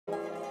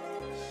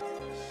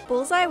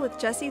Bullseye with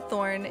Jesse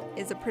Thorn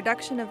is a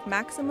production of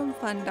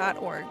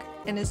MaximumFun.org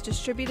and is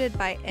distributed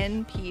by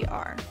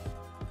NPR.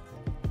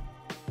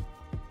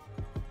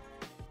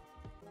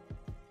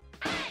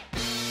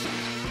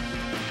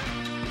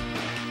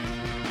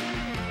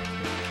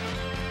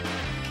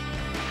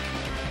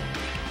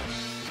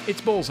 It's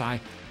Bullseye.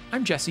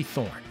 I'm Jesse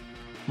Thorn.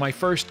 My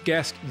first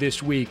guest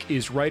this week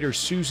is writer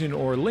Susan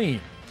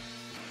Orlean.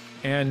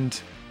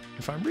 And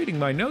if I'm reading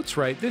my notes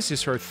right, this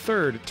is her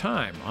third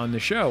time on the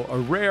show, a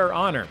rare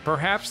honor,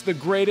 perhaps the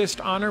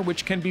greatest honor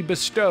which can be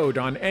bestowed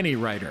on any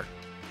writer.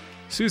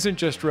 Susan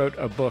just wrote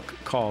a book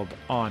called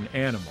On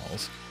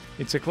Animals.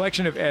 It's a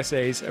collection of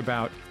essays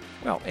about,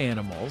 well,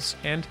 animals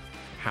and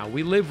how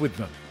we live with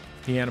them.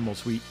 The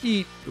animals we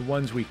eat, the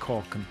ones we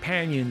call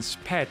companions,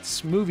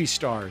 pets, movie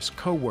stars,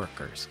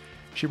 co-workers.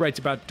 She writes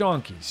about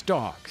donkeys,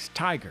 dogs,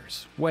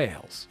 tigers,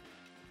 whales.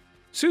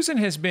 Susan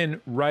has been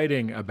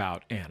writing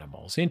about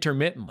animals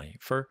intermittently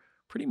for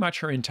pretty much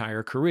her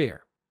entire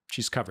career.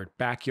 She's covered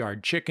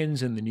backyard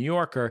chickens in The New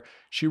Yorker.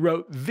 She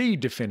wrote the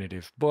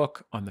definitive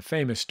book on the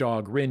famous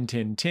dog Rin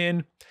Tin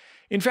Tin.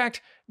 In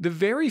fact, the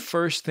very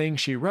first thing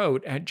she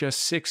wrote at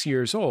just 6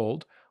 years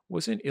old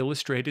was an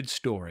illustrated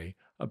story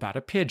about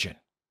a pigeon.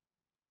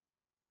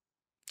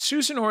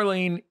 Susan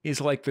Orlean is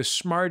like the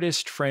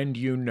smartest friend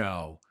you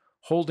know,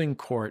 holding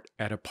court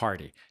at a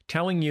party,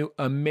 telling you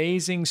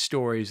amazing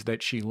stories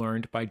that she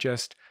learned by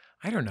just,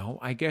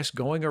 I guess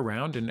going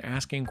around and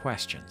asking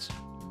questions.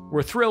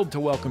 We're thrilled to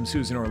welcome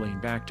Susan Orlean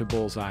back to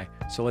Bullseye,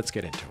 so let's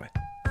get into it.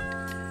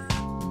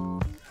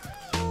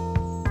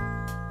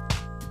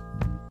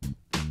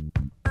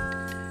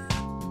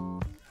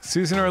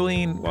 Susan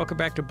Orlean, welcome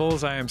back to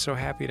Bullseye. I'm so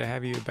happy to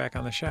have you back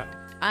on the show.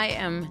 I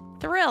am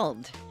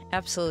thrilled,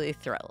 absolutely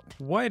thrilled.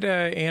 What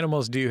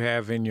animals do you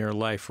have in your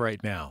life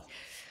right now?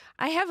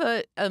 I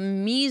have a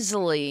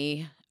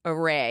measly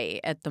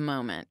array at the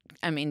moment.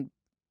 I mean,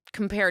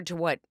 compared to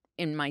what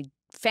in my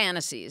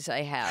fantasies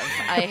I have.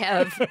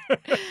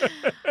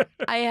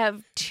 I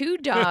have 2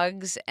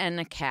 dogs and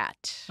a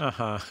cat.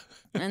 Uh-huh.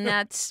 And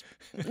that's,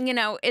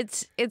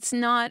 it's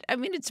not,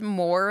 it's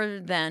more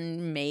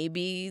than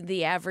maybe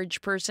the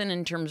average person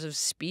in terms of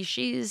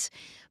species,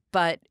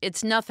 but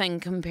it's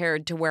nothing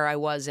compared to where I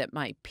was at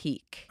my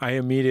peak. I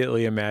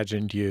immediately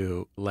imagined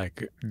you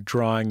like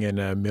drawing in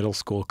a middle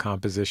school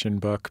composition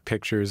book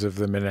pictures of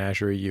the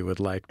menagerie you would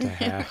like to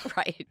have.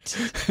 Right.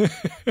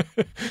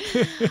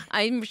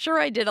 I'm sure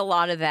I did a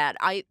lot of that.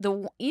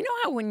 You know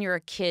how when you're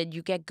a kid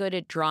you get good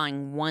at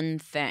drawing one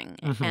thing,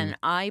 and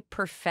I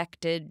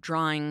perfected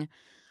drawing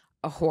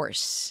a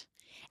horse.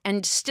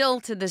 And still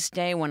to this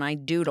day when I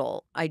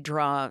doodle, I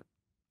draw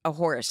a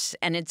horse,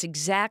 and it's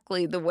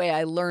exactly the way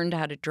I learned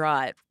how to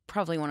draw it,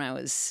 probably when I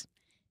was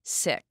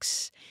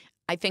 6.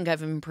 I think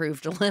I've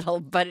improved a little,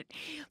 but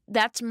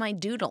that's my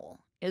doodle,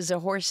 is a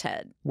horse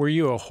head. Were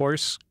you a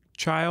horse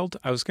child?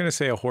 I was going to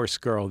say a horse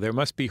girl. There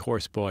must be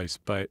horse boys,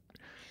 but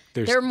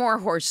there are more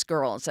horse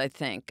girls, I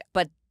think,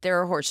 but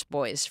there are horse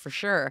boys for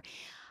sure.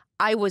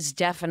 I was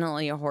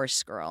definitely a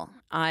horse girl.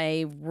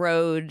 I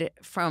rode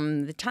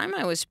from the time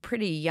I was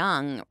pretty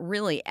young,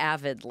 really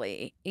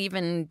avidly.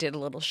 Even did a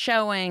little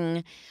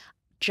showing,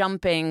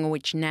 jumping,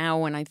 which now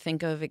when I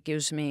think of it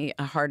gives me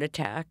a heart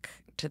attack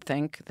to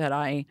think that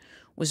I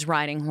was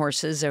riding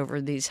horses over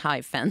these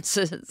high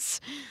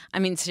fences. I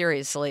mean,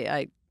 seriously,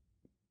 I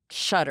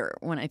shudder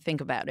when I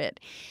think about it.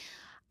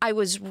 I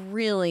was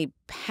really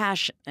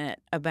passionate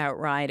about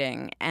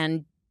riding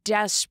and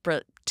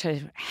desperate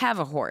to have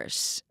a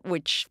horse,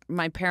 which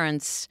my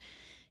parents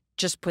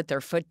just put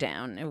their foot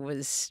down. It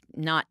was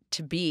not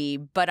to be,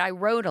 but I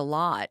rode a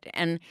lot.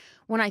 And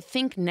when I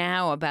think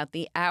now about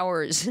the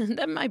hours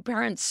that my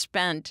parents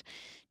spent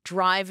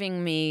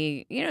driving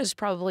me, it's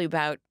probably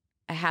about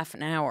a half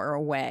an hour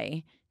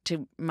away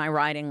to my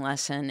riding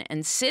lesson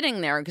and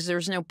sitting there because there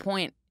was no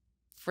point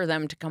for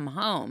them to come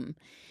home.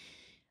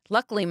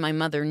 Luckily, my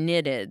mother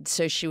knitted,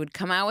 so she would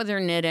come out with her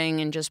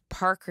knitting and just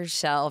park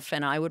herself,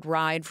 and I would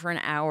ride for an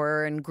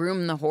hour and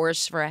groom the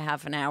horse for a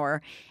half an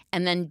hour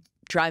and then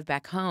drive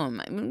back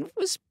home. I mean, it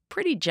was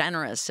pretty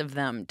generous of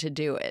them to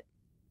do it.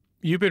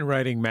 You've been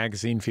writing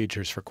magazine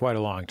features for quite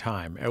a long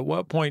time. At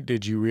what point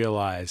did you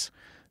realize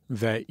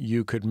that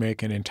you could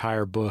make an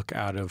entire book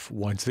out of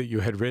ones that you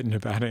had written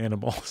about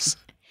animals?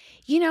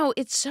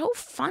 It's so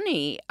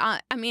funny.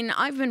 I've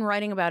been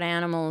writing about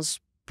animals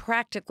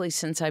practically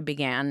since I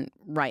began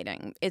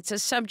writing. It's a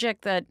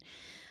subject that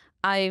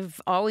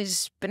I've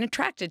always been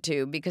attracted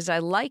to because I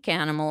like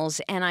animals,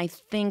 and I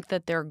think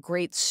that there are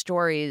great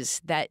stories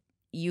that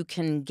you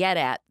can get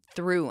at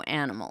through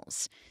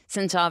animals,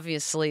 since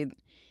obviously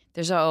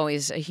there's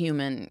always a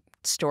human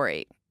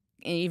story.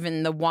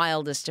 Even the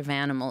wildest of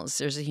animals,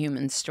 there's a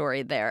human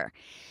story there.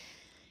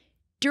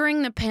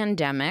 During the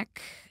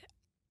pandemic,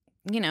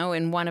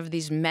 in one of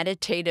these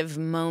meditative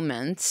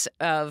moments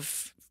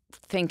of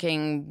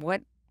thinking,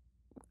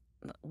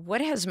 what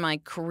has my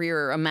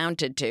career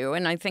amounted to?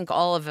 And I think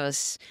all of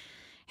us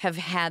have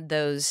had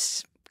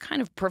those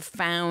kind of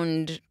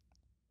profound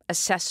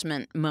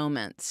assessment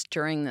moments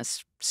during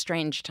this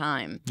strange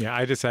time. Yeah,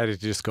 I decided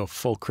to just go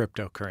full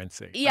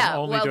cryptocurrency. Yeah, I'm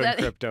only doing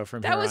crypto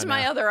from here that was on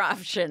my out. other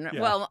option. Yeah.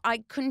 Well, I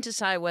couldn't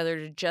decide whether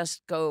to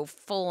just go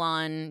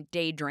full-on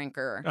day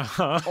drinker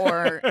Uh-huh.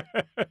 or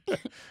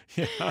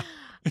yeah,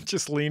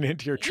 just lean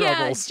into your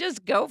troubles. Yeah,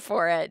 just go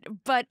for it.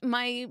 But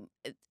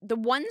the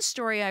one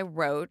story I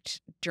wrote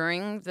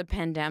during the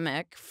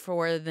pandemic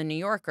for The New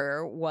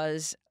Yorker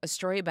was a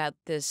story about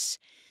this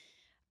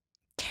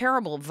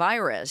terrible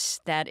virus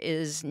that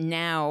is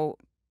now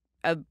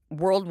a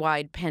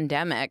worldwide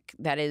pandemic.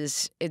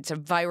 It's a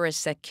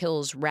virus that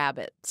kills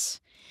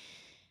rabbits.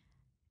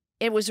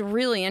 It was a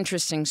really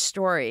interesting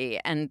story,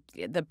 and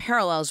the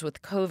parallels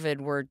with COVID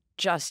were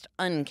just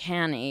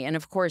uncanny. And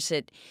of course,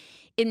 it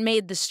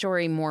made the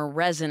story more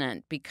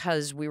resonant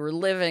because we were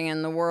living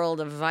in the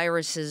world of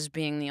viruses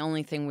being the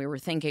only thing we were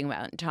thinking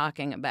about and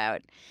talking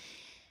about.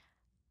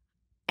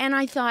 And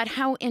I thought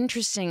how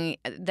interesting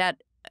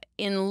that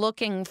in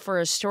looking for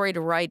a story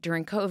to write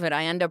during COVID,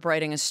 I end up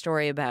writing a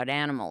story about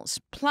animals.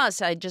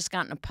 Plus, I'd just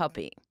gotten a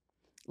puppy.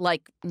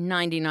 Like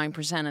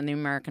 99% of the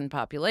American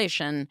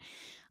population,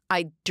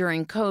 I,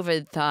 during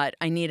COVID, thought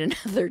I need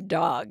another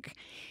dog.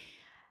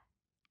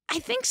 I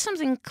think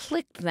something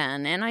clicked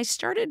then, and I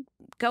started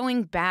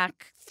going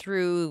back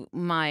through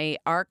my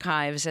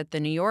archives at The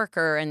New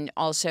Yorker and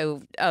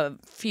also a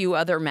few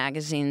other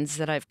magazines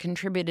that I've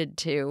contributed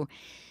to,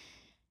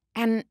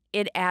 and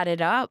it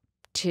added up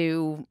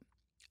to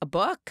a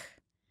book.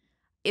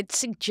 It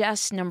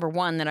suggests, number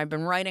one, that I've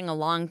been writing a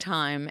long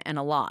time and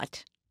a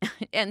lot,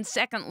 and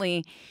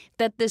secondly,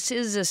 that this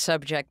is a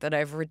subject that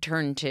I've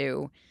returned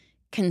to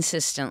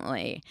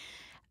consistently.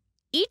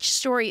 Each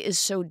story is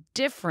so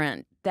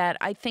different that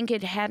I think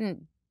it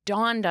hadn't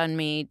dawned on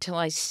me till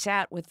I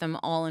sat with them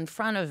all in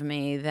front of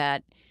me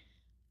that,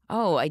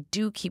 oh, I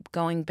do keep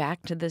going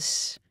back to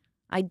this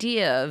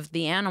idea of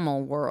the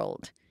animal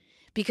world.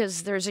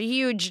 Because there's a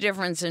huge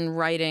difference in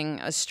writing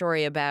a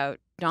story about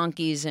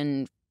donkeys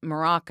in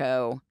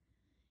Morocco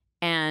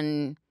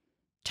and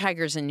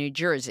tigers in New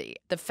Jersey.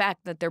 The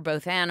fact that they're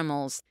both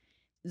animals,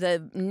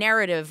 the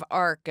narrative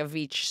arc of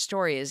each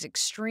story is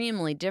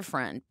extremely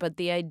different, but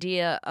the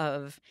idea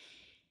of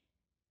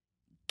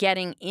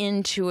getting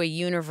into a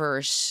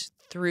universe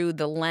through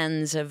the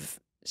lens of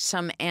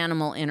some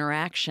animal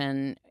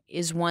interaction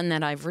is one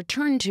that I've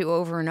returned to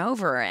over and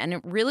over.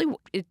 And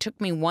it took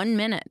me 1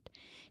 minute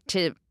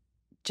to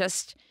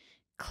just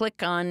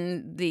click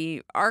on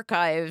the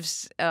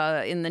archives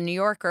in The New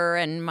Yorker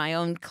and my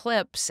own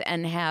clips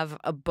and have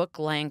a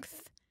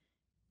book-length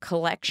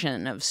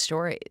collection of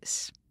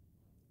stories.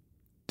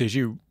 Did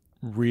you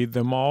read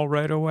them all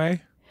right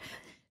away?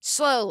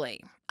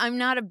 Slowly. I'm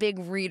not a big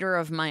reader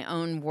of my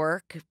own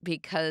work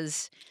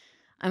because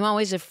I'm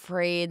always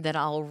afraid that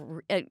I'll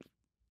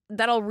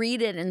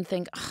read it and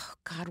think, oh,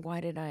 God,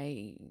 why did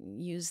I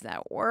use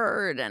that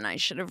word? And I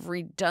should have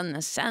redone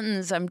the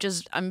sentence.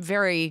 I'm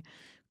very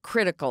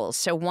critical.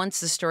 So once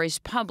the story's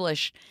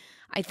published,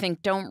 I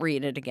think don't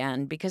read it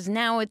again because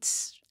now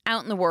it's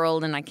out in the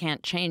world and I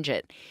can't change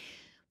it.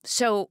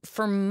 So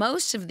for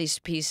most of these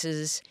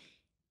pieces,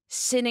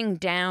 sitting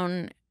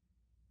down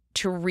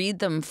to read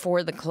them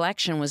for the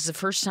collection was the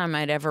first time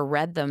I'd ever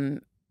read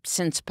them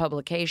since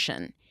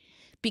publication.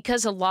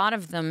 Because a lot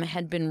of them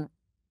had been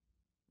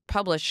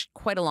published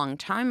quite a long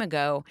time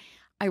ago,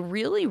 I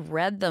really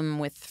read them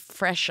with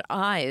fresh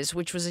eyes,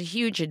 which was a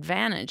huge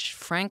advantage,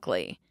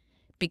 frankly,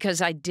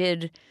 because I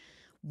did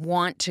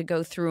want to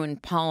go through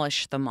and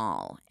polish them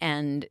all.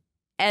 And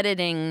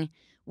editing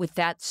with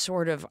that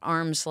sort of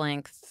arm's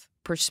length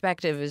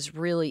perspective is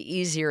really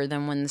easier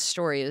than when the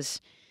story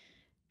is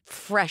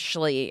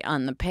freshly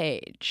on the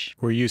page.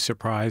 Were you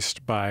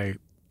surprised by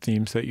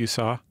themes that you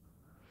saw?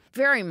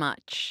 Very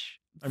much.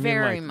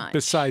 Very much.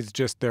 Besides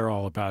just they're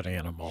all about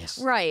animals.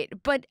 Right.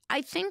 But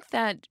I think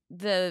that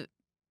the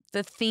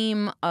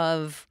theme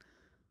of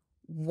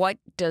what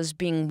does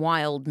being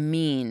wild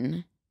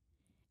mean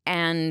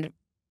and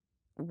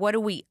what do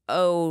we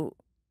owe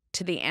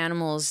to the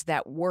animals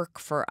that work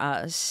for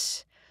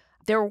us,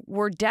 there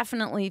were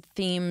definitely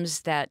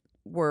themes that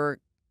were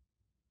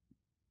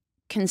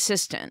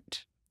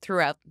consistent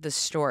throughout the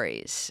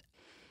stories.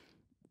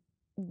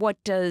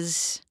 What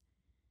does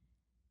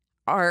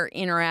our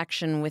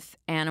interaction with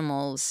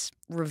animals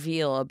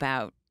reveal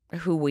about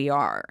who we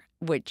are,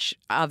 which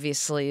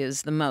obviously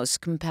is the most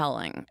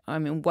compelling? I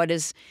mean, what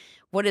is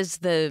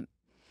the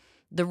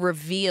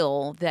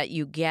reveal that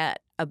you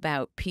get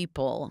about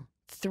people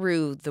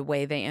through the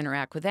way they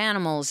interact with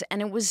animals?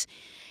 And it was,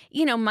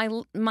 you know,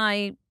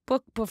 my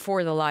book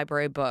before the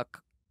library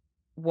book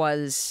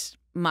was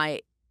my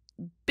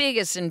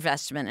biggest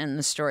investment in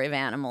the story of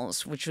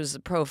animals, which was the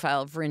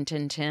profile of Rin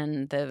Tin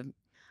Tin, the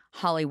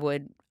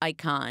Hollywood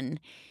icon.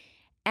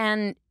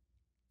 And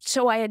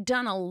so I had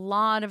done a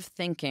lot of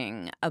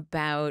thinking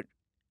about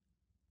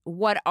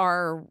what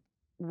our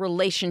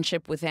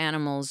relationship with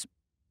animals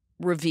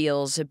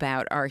reveals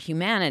about our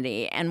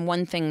humanity. And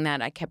one thing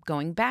that I kept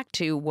going back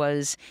to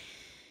was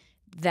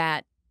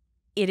that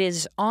it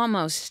is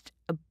almost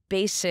a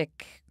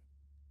basic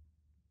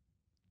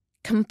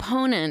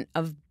component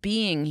of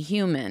being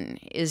human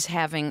is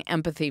having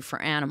empathy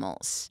for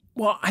animals.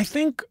 Well, I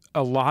think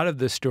a lot of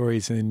the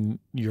stories in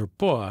your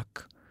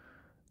book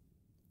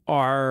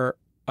are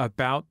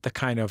about the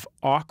kind of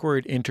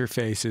awkward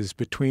interfaces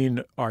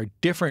between our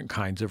different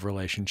kinds of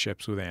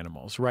relationships with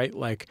animals, right?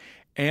 Like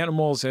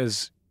animals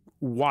as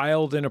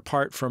wild and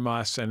apart from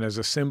us, and as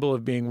a symbol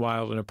of being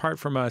wild and apart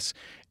from us,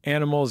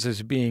 animals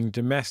as being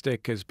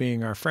domestic, as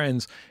being our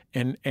friends,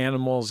 and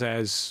animals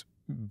as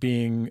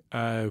being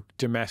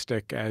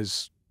domestic,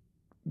 as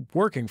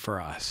working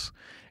for us.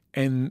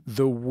 And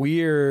the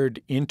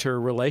weird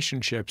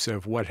interrelationships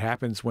of what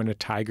happens when a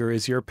tiger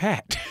is your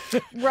pet.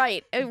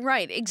 Right,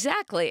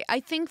 exactly. I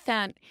think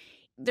that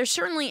there's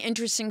certainly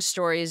interesting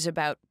stories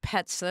about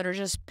pets that are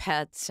just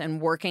pets and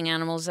working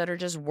animals that are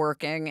just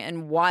working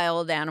and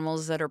wild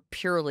animals that are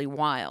purely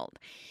wild.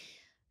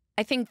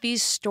 I think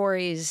these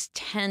stories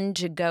tend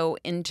to go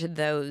into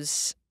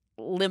those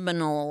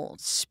liminal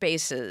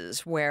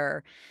spaces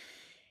where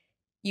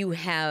you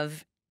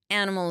have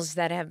animals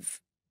that have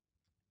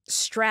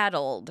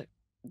straddled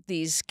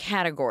these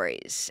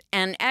categories.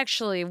 And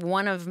actually,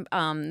 one of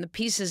the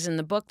pieces in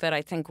the book that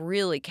I think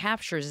really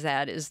captures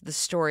that is the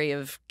story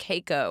of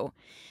Keiko,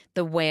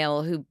 the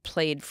whale who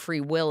played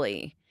Free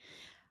Willy.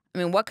 I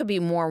mean, what could be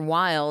more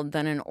wild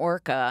than an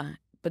orca?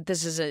 But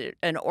this is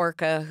an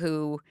orca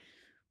who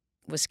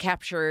was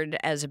captured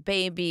as a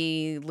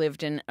baby,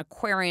 lived in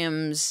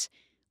aquariums,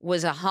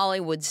 was a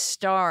Hollywood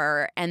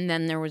star, and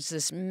then there was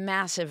this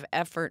massive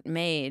effort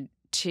made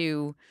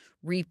to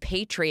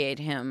repatriate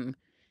him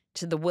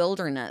to the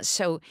wilderness.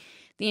 So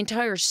the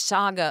entire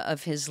saga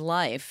of his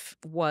life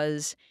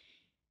was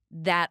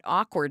that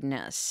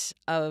awkwardness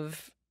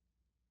of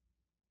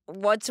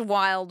what's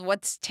wild,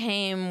 what's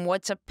tame,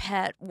 what's a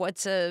pet,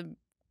 what's a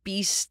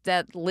beast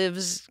that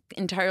lives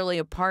entirely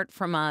apart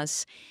from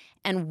us,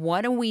 and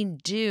what do we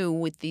do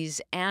with these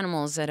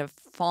animals that have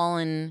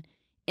fallen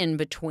in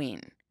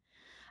between?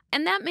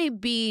 And that may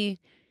be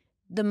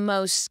the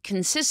most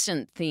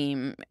consistent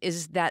theme,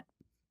 is that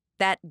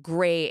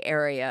gray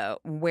area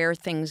where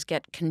things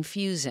get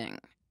confusing.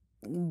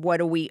 What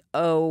do we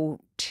owe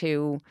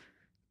to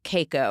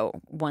Keiko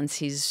once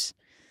he's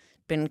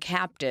been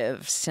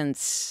captive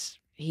since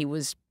he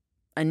was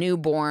a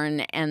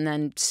newborn and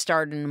then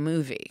starred in a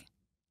movie?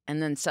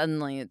 And then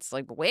suddenly it's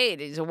like, wait,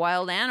 he's a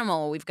wild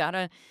animal. We've got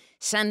to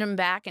send him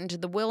back into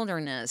the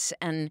wilderness.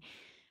 And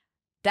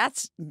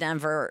that's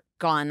never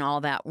gone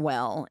all that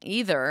well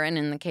either. And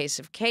in the case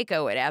of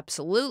Keiko, it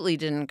absolutely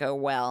didn't go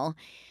well.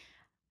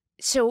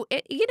 So,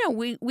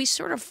 we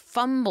sort of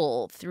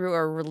fumble through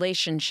our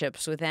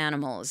relationships with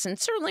animals. And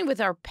certainly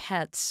with our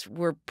pets,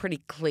 we're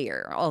pretty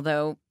clear,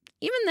 although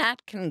even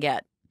that can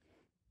get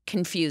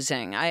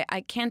confusing.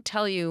 I can't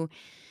tell you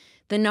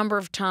the number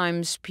of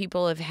times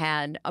people have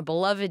had a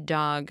beloved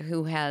dog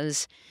who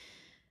has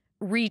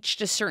reached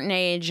a certain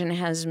age and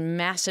has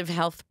massive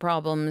health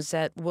problems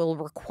that will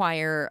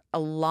require a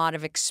lot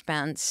of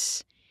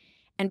expense.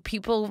 And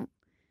people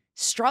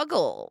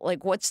struggle.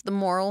 Like, what's the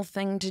moral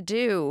thing to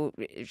do?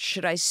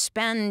 Should I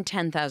spend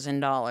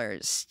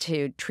 $10,000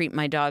 to treat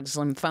my dog's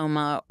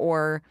lymphoma,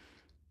 or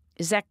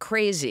is that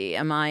crazy?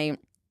 Have I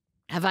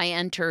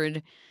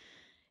entered,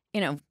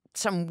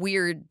 some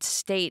weird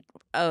state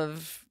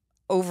of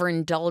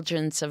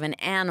overindulgence of an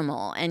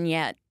animal, and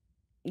yet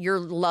your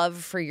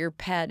love for your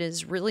pet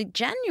is really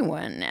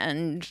genuine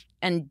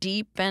and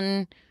deep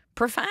and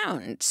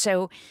profound.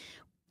 So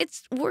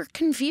we're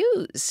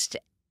confused.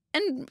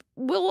 And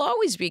we'll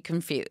always be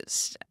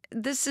confused.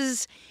 This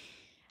is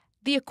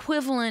the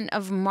equivalent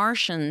of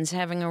Martians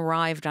having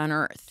arrived on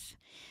Earth.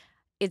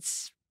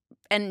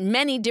 From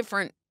many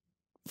different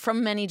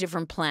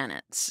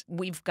planets.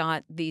 We've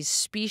got these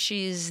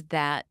species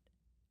that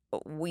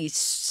we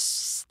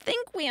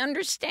think we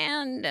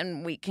understand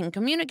and we can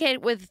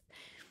communicate with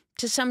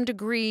to some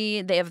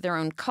degree. They have their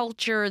own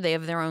culture. They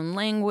have their own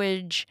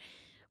language.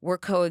 We're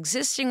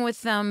coexisting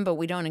with them, but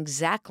we don't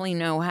exactly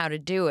know how to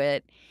do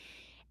it.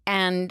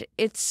 And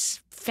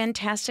it's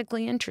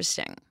fantastically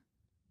interesting.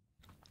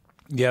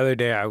 The other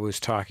day I was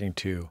talking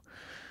to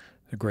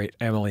the great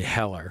Emily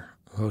Heller,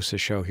 who hosts a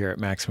show here at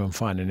Maximum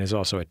Fun and is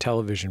also a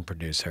television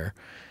producer,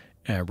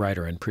 a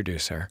writer and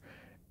producer.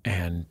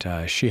 And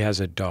she has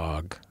a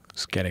dog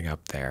who's getting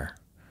up there.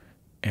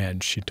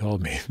 And she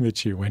told me that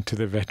she went to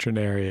the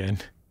veterinarian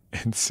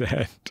and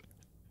said,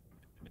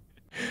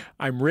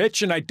 "I'm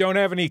rich and I don't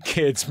have any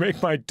kids.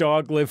 Make my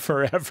dog live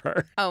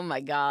forever." Oh, my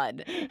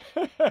God.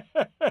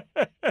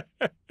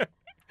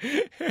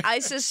 I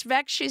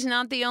suspect she's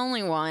not the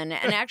only one.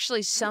 And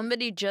actually,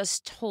 somebody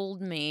just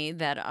told me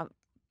that a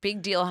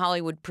big deal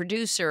Hollywood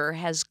producer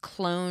has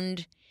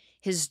cloned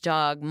his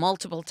dog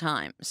multiple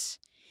times.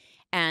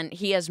 And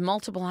he has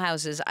multiple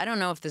houses. I don't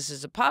know if this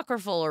is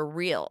apocryphal or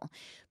real,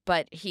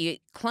 but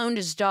he cloned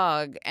his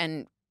dog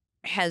and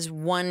has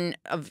one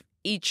of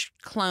each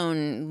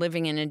clone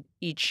living in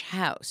each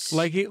house.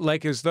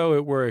 Like as though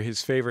it were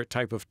his favorite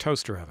type of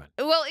toaster oven.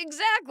 Well,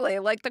 exactly.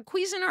 Like, the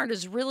Cuisinart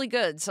is really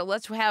good, so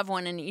let's have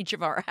one in each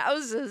of our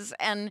houses.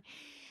 And,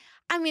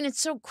 I mean, it's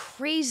so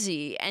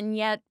crazy, and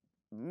yet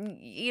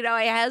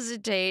I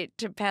hesitate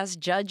to pass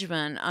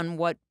judgment on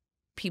what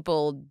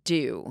people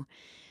do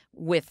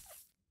with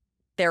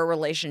their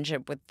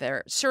relationship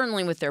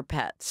certainly with their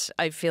pets.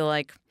 I feel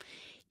like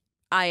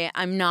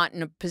I'm not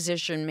in a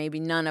position, maybe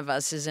none of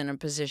us is in a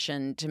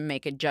position to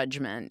make a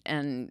judgment.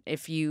 And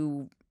if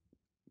you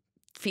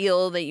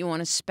feel that you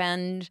want to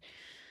spend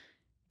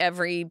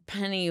every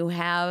penny you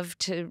have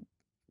to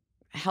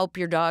help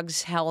your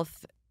dog's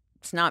health,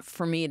 it's not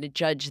for me to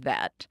judge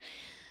that.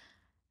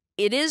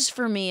 It is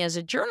for me as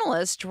a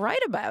journalist to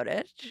write about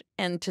it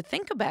and to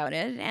think about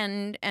it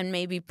and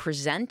maybe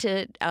present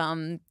it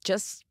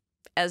just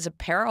as a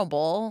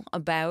parable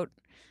about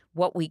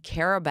what we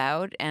care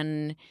about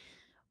and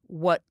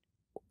what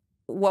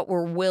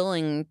we're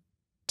willing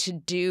to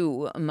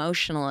do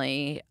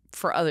emotionally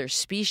for other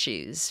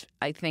species.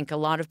 I think a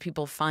lot of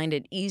people find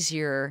it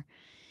easier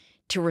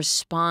to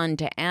respond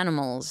to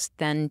animals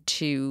than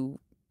to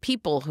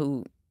people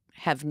who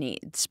have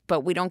needs,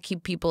 but we don't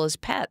keep people as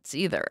pets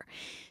either.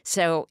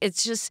 So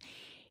it's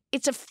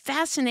a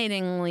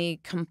fascinatingly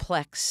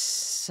complex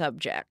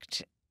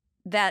subject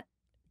that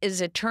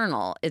is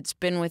eternal. It's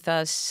been with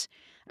us.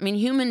 I mean,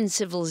 human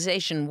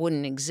civilization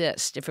wouldn't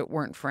exist if it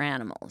weren't for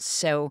animals.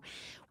 So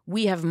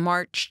we have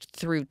marched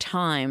through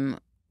time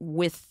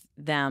with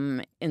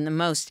them in the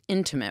most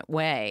intimate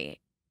way.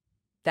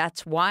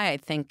 That's why I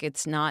think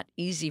it's not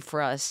easy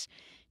for us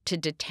to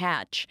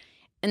detach.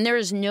 And there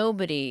is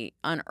nobody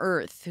on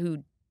earth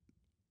who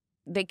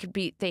they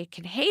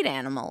can hate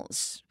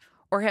animals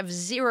or have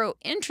zero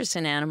interest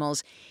in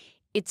animals.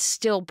 It's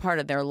still part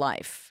of their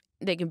life.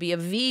 They can be a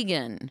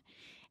vegan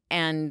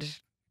and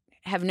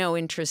have no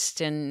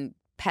interest in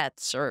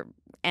pets or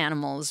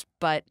animals,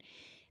 but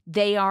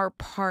they are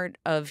part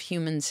of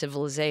human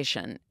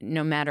civilization,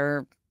 no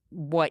matter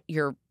what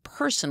your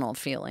personal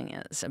feeling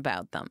is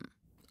about them.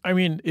 I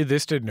mean,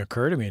 this didn't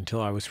occur to me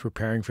until I was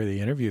preparing for the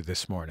interview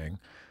this morning.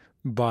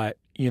 But,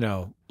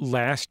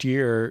 last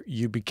year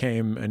you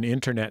became an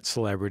internet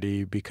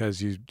celebrity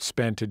because you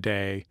spent a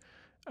day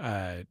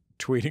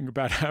tweeting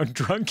about how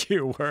drunk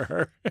you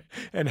were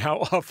and how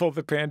awful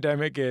the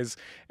pandemic is,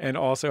 and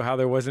also how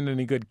there wasn't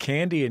any good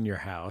candy in your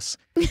house.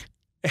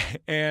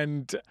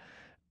 And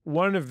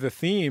one of the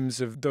themes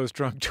of those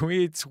drunk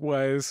tweets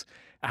was,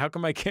 how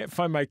come I can't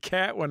find my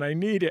cat when I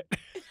need it?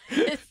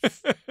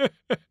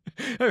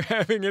 I'm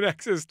having an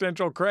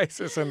existential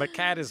crisis and the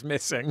cat is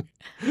missing.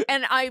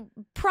 And I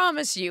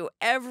promise you,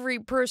 every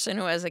person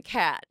who has a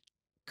cat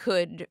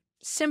could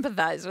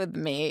sympathize with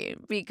me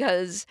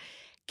because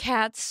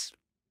cats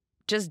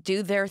just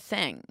do their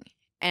thing.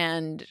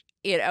 And,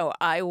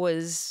 I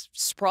was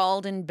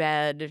sprawled in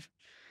bed,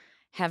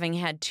 having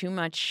had too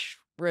much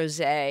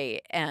rosé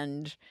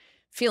and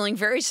feeling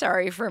very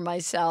sorry for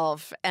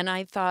myself. And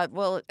I thought,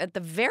 well, at the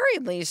very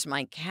least,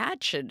 my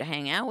cat should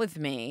hang out with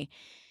me.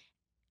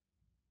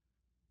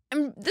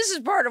 And this is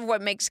part of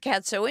what makes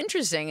cats so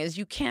interesting is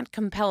you can't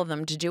compel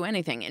them to do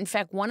anything. In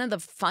fact, one of the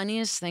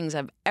funniest things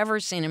I've ever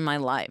seen in my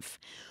life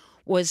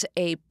was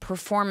a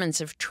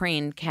performance of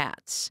trained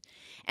cats.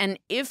 And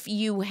if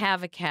you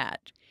have a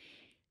cat,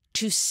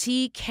 to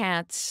see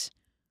cats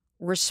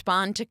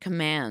respond to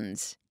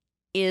commands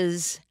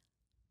is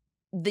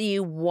the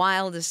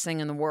wildest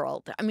thing in the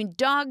world. I mean,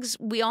 dogs,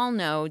 we all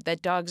know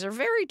that dogs are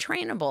very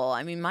trainable.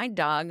 I mean, my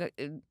dog,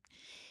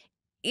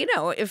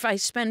 if I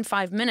spend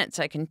 5 minutes,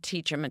 I can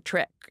teach him a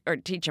trick or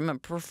teach him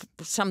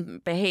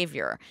some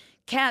behavior.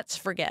 Cats,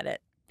 forget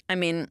it. I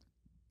mean,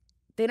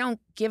 they don't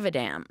give a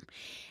damn.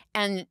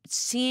 And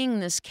seeing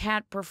this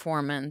cat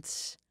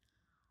performance,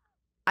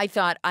 I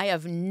thought, I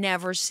have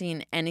never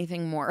seen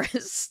anything more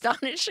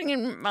astonishing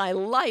in my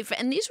life.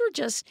 And these were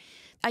just,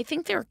 I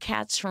think they're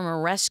cats from a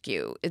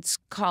rescue. It's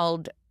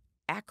called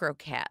acro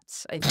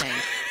cats, I think.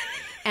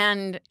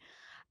 And,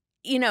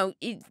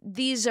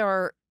 these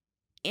are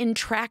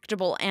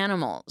intractable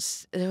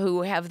animals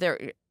who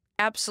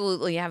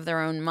absolutely have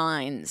their own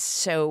minds.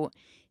 So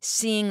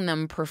seeing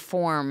them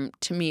perform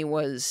to me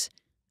was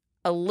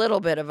a little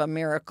bit of a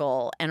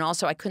miracle. And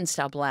also I couldn't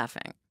stop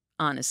laughing,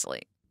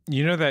 honestly.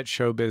 You know that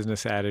show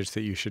business adage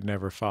that you should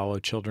never follow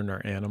children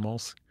or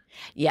animals?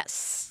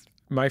 Yes.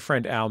 My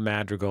friend Al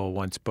Madrigal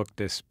once booked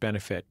this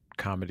benefit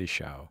comedy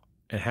show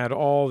and had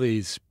all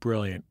these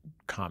brilliant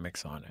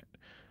comics on it.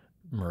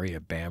 Maria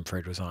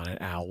Bamford was on it.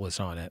 Al was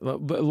on it.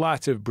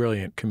 Lots of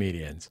brilliant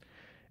comedians.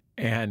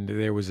 And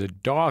there was a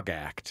dog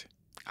act,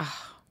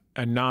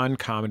 a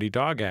non-comedy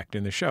dog act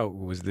in the show. It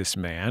was this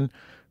man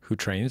who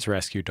trains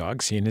rescue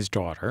dogs. He and his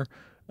daughter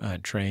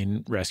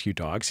train rescue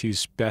dogs.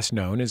 He's best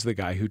known as the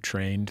guy who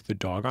trained the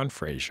dog on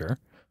Frasier,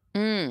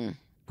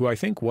 who I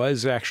think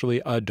was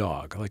actually a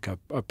dog, like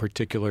a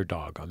particular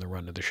dog on the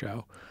run of the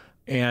show.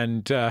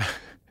 And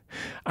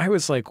I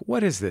was like,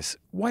 what is this?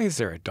 Why is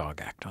there a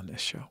dog act on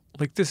this show?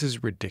 Like, this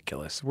is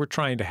ridiculous. We're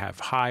trying to have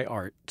high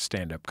art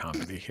stand-up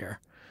comedy here.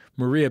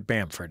 Maria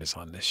Bamford is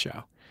on this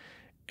show.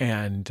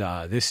 And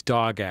this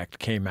dog act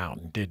came out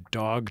and did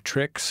dog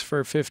tricks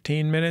for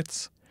 15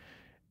 minutes.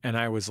 And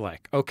I was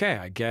like, okay,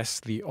 I guess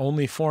the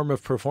only form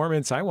of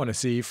performance I want to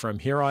see from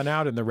here on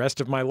out in the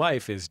rest of my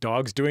life is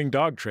dogs doing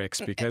dog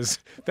tricks, because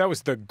that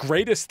was the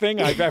greatest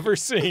thing I've ever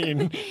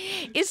seen.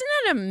 Isn't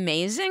it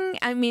amazing?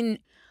 I mean,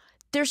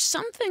 there's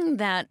something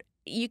that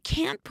you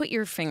can't put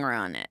your finger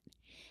on it.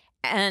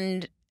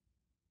 And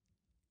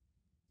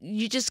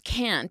you just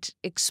can't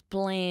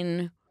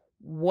explain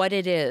what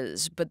it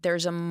is, but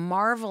there's a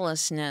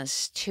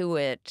marvelousness to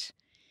it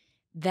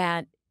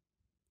that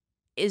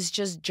is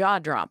just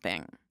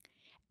jaw-dropping.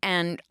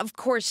 And, of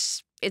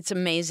course, it's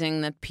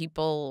amazing that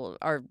people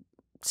are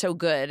so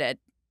good at,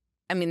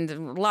 I mean,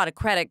 a lot of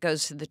credit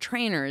goes to the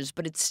trainers,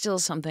 but it's still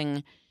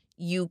something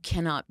you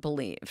cannot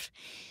believe.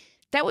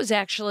 That was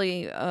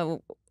actually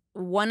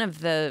one of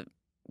the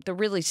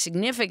really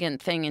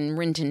significant thing in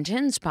Rin Tin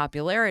Tin's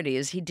popularity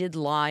is he did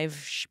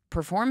live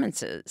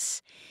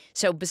performances.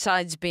 So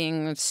besides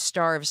being a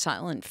star of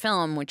silent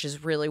film, which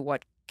is really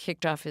what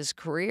kicked off his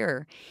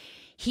career,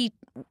 he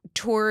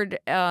toured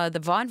the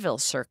vaudeville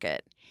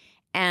circuit.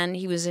 And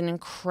he was an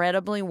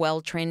incredibly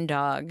well-trained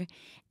dog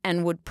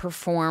and would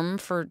perform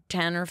for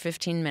 10 or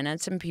 15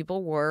 minutes, and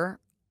people were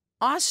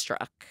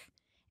awestruck.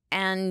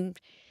 And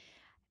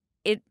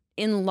it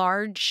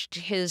enlarged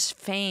his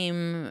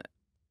fame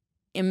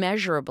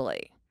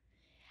immeasurably.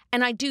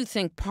 And I do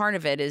think part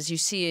of it is you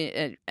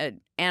see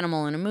an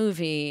animal in a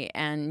movie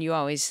and you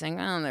always think,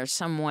 oh, there's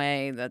some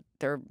way that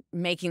they're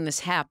making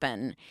this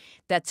happen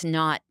that's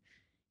not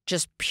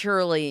just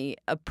purely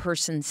a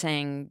person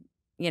saying,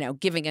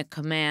 giving a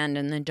command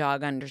and the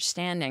dog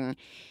understanding.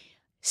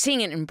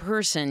 Seeing it in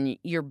person,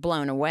 you're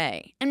blown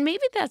away. And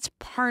maybe that's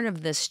part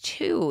of this,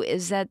 too,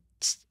 is that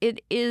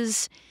it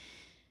is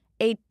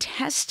a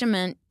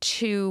testament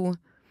to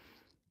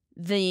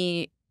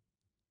the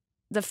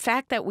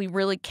fact that we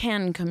really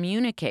can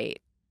communicate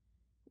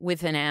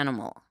with an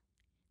animal,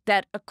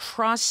 that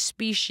across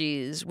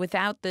species,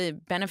 without the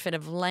benefit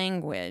of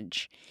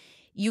language,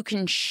 you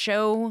can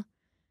show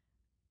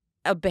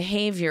a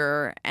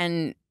behavior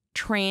and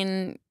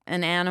train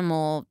an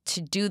animal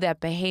to do that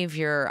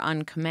behavior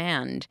on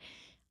command.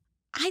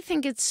 I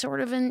think it's sort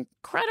of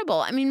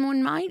incredible. I mean,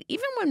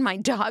 even when my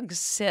dog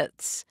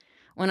sits,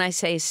 when I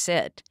say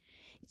sit,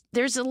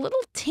 there's a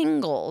little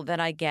tingle that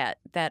I get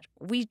that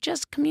we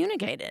just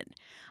communicated.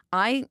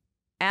 I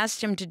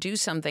asked him to do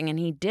something and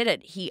he did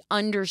it. He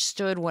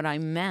understood what I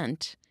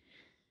meant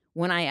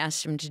when I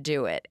asked him to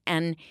do it.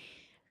 And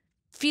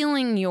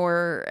feeling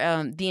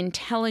the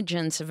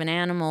intelligence of an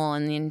animal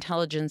and the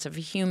intelligence of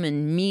a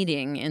human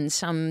meeting in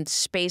some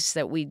space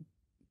that we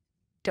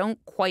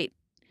don't quite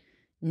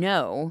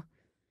know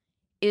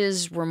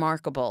is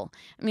remarkable.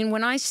 I mean,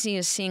 when I see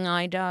a seeing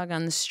eye dog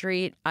on the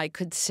street, I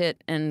could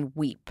sit and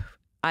weep.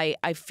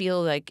 I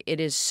feel like it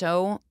is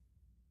so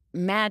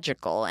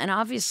magical. And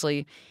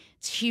obviously,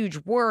 it's huge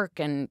work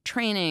and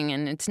training,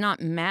 and it's not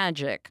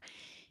magic.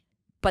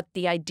 But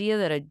the idea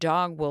that a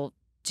dog will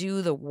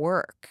do the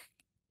work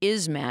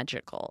is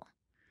magical.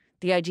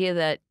 The idea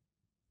that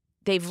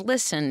they've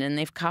listened and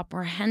they've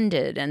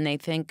comprehended and they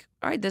think,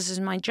 all right, this is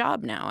my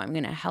job now. I'm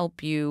going to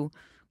help you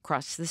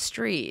cross the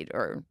street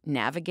or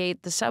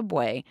navigate the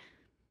subway.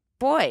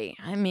 Boy,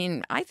 I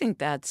mean, I think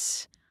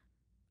that's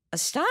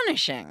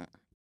astonishing.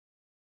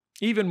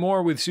 Even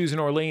more with Susan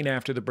Orlean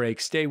after the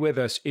break. Stay with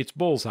us. It's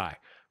Bullseye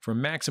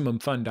from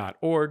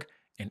MaximumFun.org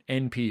and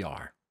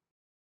NPR.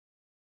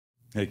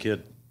 Hey,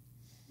 kid.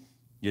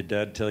 Your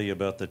dad tell you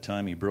about the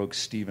time he broke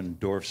Stephen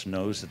Dorff's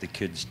nose at the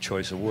Kids'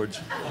 Choice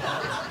Awards?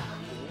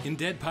 In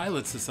Dead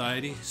Pilot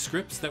Society,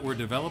 scripts that were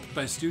developed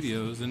by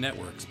studios and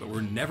networks but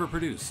were never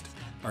produced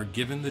are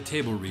given the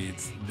table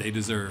reads they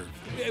deserve.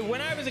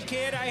 When I was a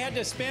kid, I had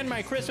to spend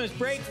my Christmas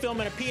break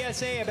filming a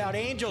PSA about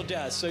angel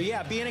dust. So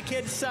yeah, being a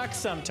kid sucks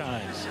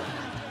sometimes.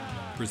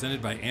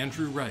 Presented by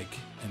Andrew Reich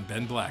and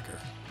Ben Blacker.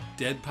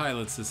 Dead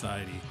Pilot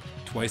Society,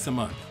 twice a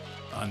month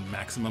on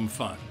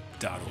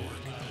MaximumFun.org.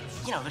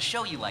 You know, the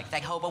show you like,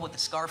 that hobo with the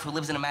scarf who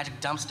lives in a magic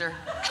dumpster.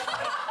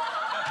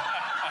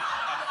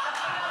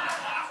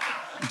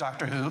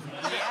 Doctor Who?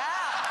 Yeah!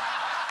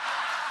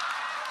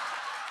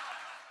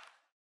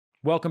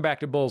 Welcome back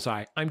to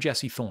Bullseye. I'm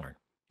Jesse Thorn.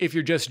 If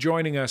you're just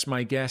joining us,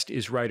 my guest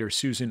is writer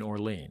Susan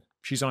Orlean.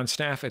 She's on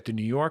staff at The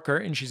New Yorker,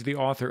 and she's the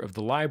author of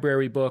the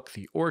library book,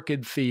 The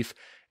Orchid Thief,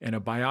 and a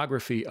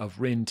biography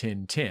of Rin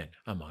Tin Tin,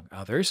 among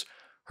others.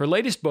 Her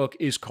latest book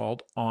is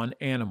called On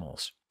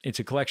Animals. It's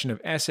a collection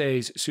of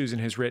essays Susan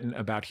has written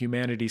about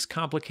humanity's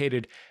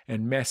complicated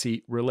and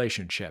messy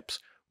relationships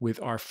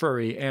with our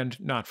furry and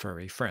not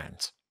furry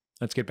friends.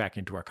 Let's get back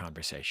into our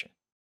conversation.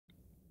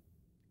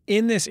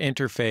 In this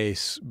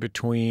interface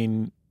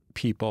between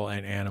people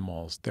and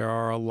animals, there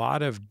are a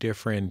lot of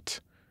different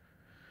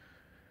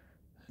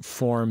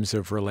forms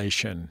of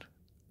relation.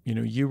 You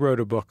know, you wrote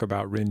a book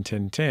about Rin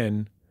Tin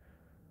Tin,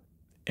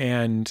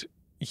 and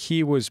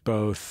he was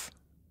both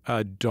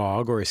a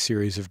dog or a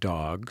series of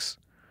dogs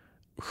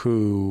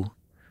who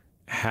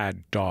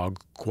had dog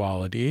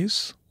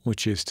qualities,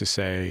 which is to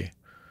say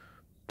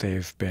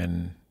they've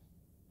been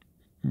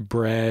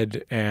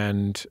bred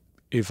and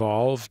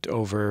evolved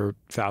over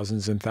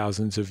thousands and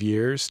thousands of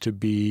years to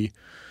be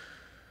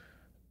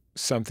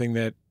something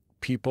that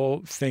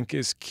people think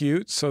is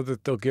cute so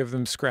that they'll give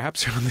them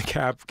scraps around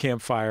the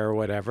campfire or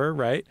whatever,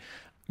 right?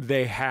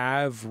 They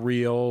have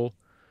real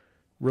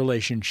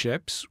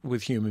relationships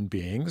with human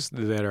beings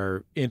that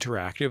are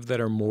interactive,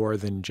 that are more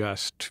than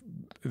just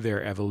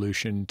their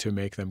evolution to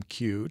make them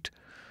cute.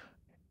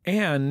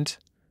 And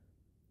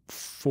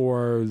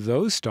for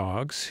those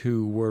dogs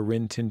who were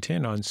Rin Tin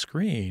Tin on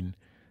screen,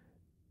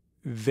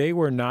 they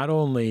were not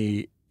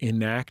only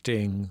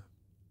enacting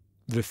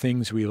the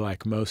things we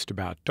like most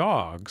about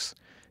dogs,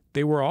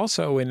 they were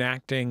also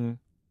enacting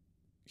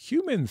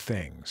human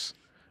things.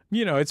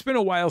 You know, it's been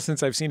a while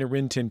since I've seen a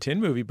Rin Tin Tin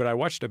movie, but I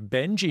watched a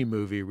Benji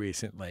movie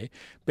recently.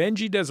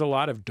 Benji does a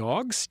lot of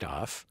dog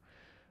stuff,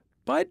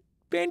 but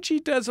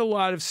Benji does a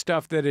lot of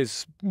stuff that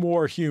is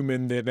more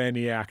human than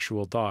any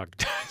actual dog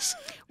does.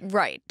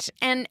 Right.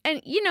 And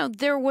you know,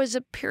 there was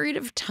a period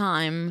of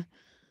time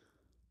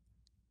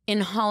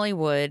in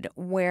Hollywood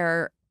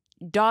where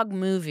dog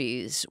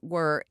movies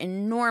were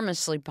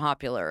enormously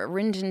popular.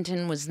 Rin Tin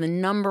Tin was the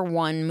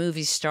 #1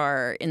 movie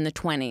star in the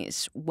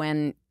 1920s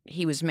when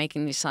he was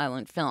making these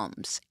silent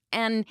films.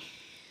 And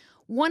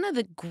one of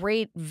the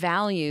great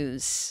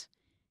values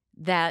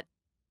that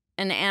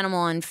an animal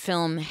on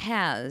film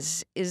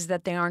has is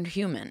that they aren't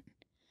human.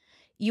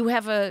 You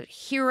have a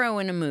hero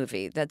in a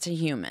movie that's a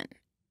human.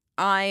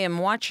 I am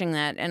watching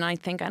that and I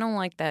think, I don't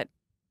like that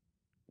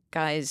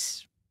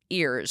guy's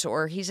ears,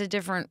 or he's a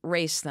different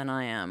race than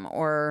I am,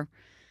 or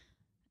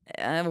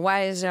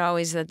why is it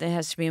always that there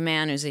has to be a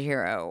man who's a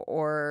hero,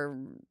 or,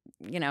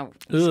 you know,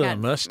 he's got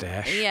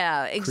mustache.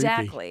 Yeah,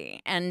 exactly.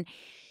 Creepy. And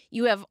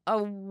you have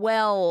a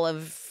well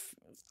of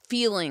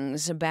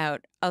feelings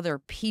about other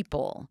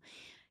people.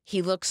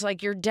 He looks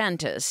like your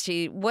dentist,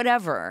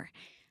 whatever.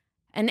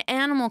 An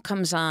animal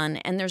comes on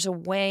and there's a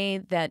way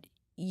that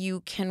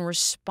you can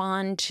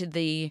respond to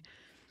the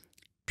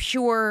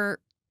pure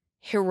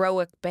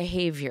heroic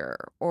behavior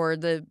or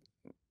the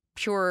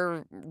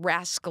pure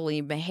rascally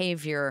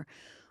behavior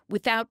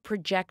without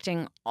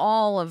projecting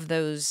all of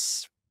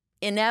those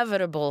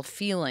inevitable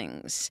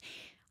feelings.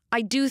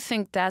 I do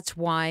think that's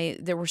why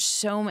there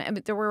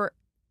were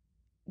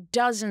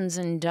dozens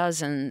and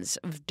dozens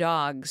of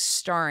dogs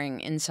starring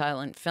in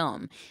silent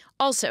film.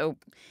 Also,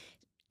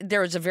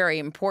 there is a very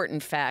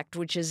important fact,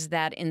 which is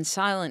that in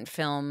silent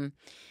film,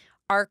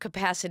 our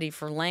capacity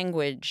for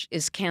language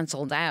is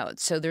canceled out.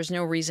 So there's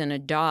no reason a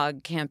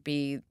dog can't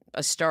be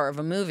a star of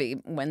a movie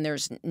when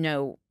there's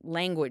no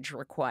language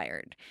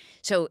required.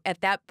 So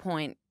at that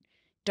point,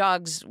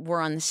 dogs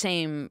were on the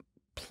same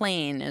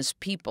plane as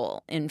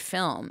people in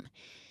film.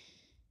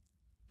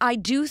 I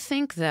do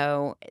think,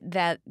 though,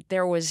 that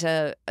there was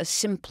a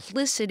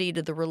simplicity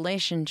to the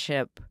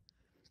relationship,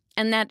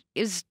 and that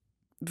is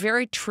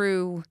very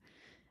true.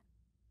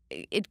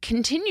 It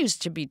continues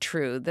to be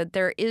true that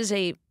there is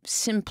a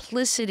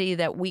simplicity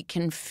that we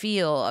can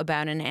feel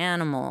about an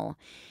animal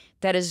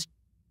that is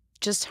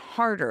just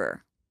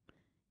harder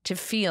to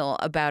feel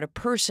about a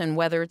person,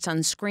 whether it's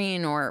on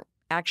screen or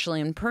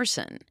actually in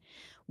person.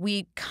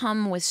 We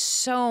come with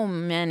so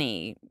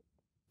many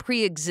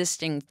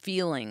pre-existing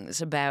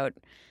feelings about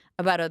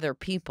other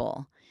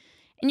people.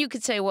 And you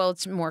could say, well,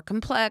 it's more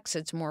complex,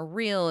 it's more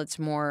real, it's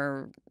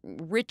more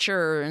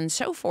richer and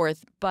so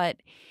forth, but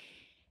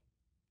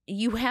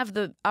you have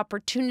the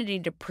opportunity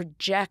to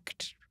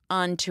project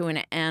onto an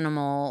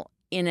animal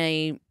in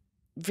a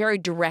very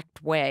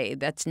direct way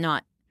that's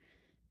not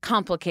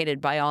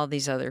complicated by all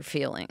these other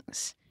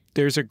feelings.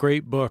 There's a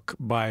great book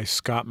by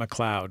Scott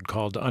McCloud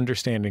called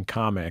Understanding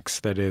Comics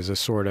that is a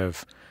sort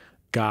of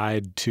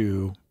guide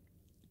to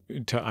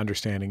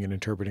understanding and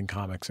interpreting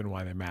comics and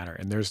why they matter.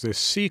 And there's this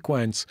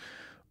sequence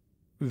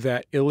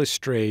that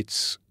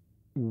illustrates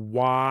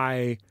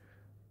why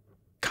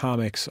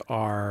comics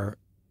are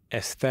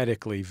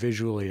aesthetically,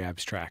 visually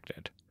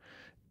abstracted.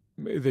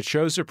 That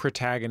shows a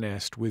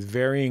protagonist with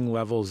varying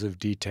levels of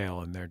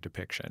detail in their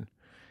depiction.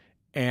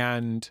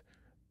 And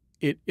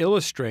it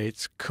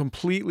illustrates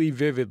completely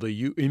vividly.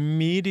 You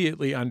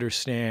immediately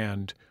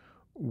understand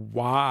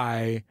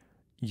why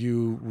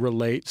you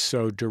relate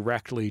so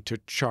directly to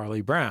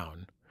Charlie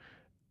Brown,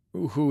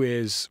 who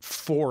is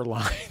 4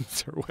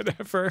 lines or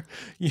whatever,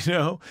 you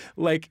know?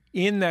 Like,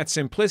 in that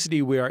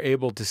simplicity, we are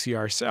able to see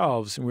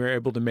ourselves, and we're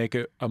able to make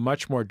a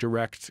much more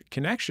direct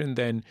connection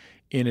than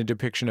in a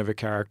depiction of a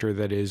character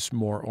that is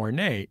more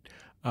ornate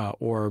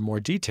or more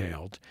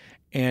detailed.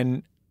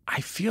 And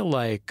I feel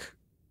like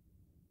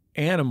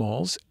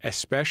animals,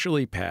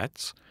 especially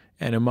pets,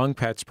 and among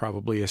pets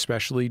probably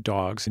especially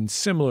dogs, and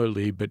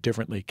similarly but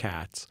differently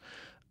cats,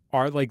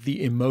 are like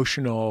the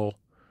emotional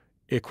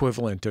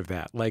equivalent of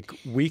that. Like,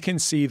 we can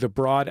see the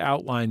broad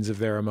outlines of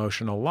their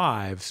emotional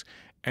lives,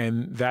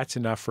 and that's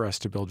enough for us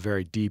to build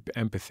very deep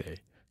empathy.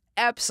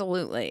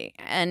 Absolutely.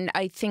 And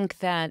I think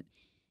that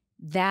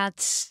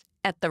that's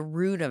at the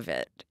root of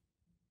it.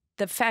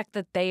 The fact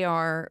that they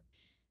are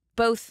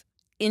both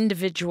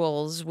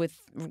individuals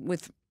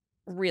with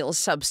real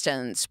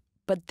substance,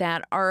 but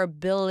that our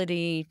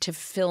ability to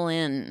fill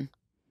in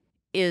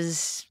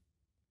is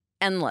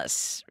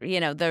endless.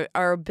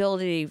 Our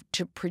ability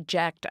to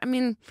project. I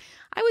mean,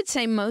 I would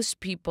say most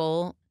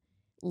people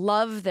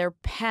love their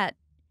pet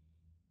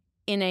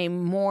in a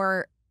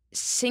more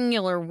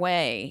singular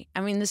way.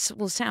 I mean, this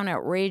will sound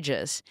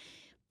outrageous,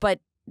 but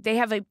they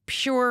have a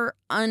pure,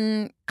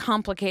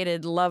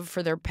 uncomplicated love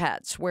for their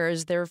pets,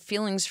 whereas their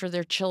feelings for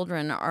their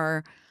children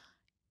are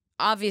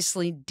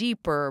obviously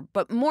deeper,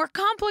 but more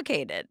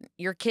complicated.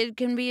 Your kid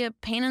can be a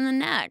pain in the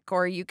neck,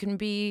 or you can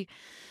be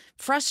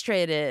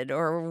frustrated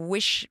or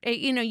wish,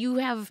 you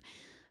have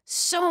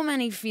so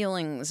many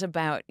feelings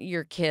about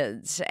your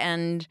kids.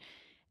 And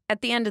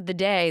at the end of the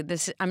day,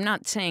 I'm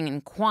not saying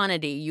in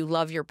quantity you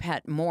love your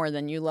pet more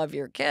than you love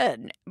your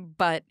kid,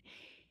 but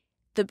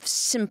the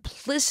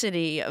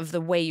simplicity of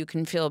the way you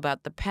can feel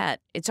about the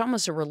pet, it's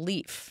almost a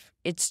relief.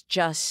 It's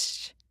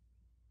just,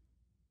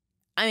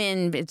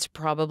 it's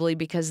probably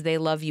because they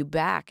love you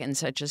back in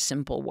such a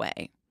simple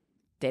way.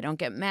 They don't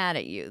get mad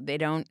at you. They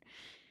don't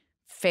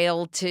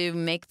fail to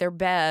make their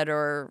bed,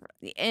 or,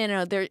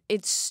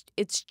 it's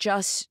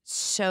just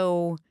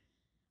so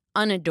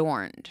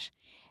unadorned.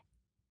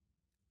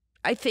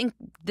 I think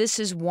this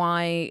is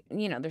why,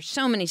 there's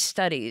so many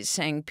studies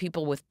saying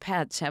people with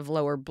pets have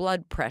lower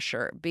blood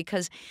pressure,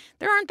 because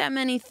there aren't that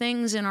many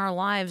things in our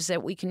lives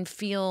that we can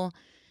feel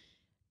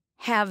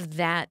have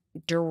that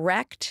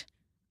direct,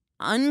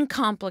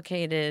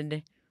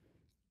 uncomplicated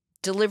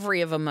delivery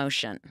of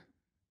emotion.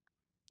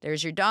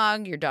 There's your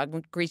dog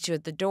greets you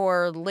at the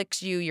door,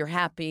 licks you, you're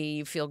happy,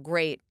 you feel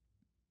great.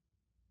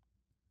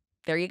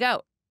 There you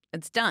go.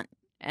 It's done.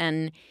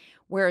 And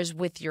whereas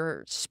with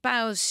your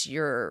spouse,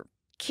 your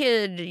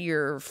kid,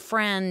 your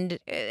friend,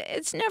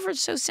 it's never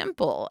so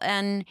simple.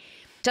 And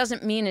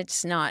doesn't mean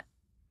it's not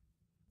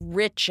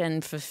rich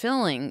and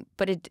fulfilling,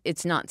 but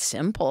it's not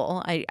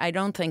simple. I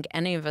don't think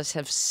any of us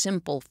have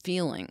simple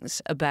feelings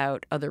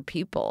about other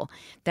people.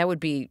 That would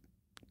be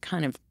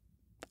kind of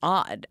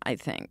odd, I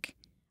think.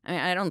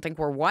 I don't think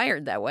we're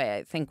wired that way.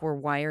 I think we're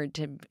wired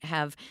to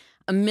have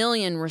a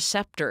million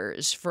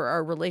receptors for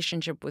our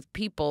relationship with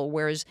people,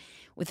 whereas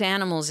with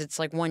animals, it's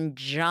like one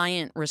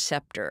giant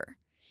receptor.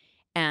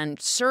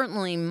 And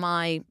certainly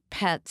my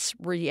pets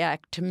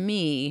react to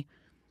me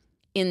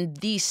in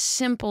the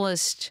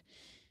simplest,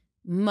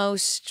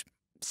 most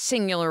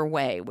singular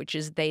way, which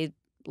is they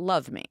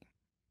love me.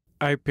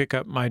 I pick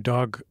up my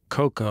dog,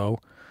 Coco,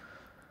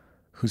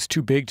 who's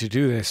too big to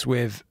do this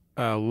with,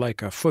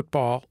 like a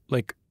football,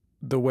 like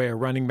the way a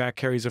running back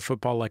carries a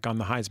football, like on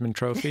the Heisman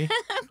Trophy.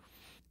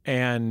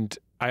 And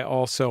I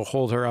also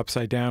hold her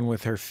upside down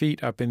with her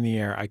feet up in the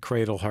air. I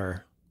cradle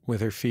her with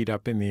her feet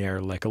up in the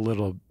air like a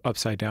little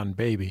upside down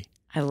baby.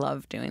 I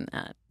love doing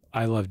that.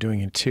 I love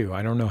doing it too.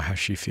 I don't know how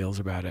she feels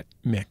about it.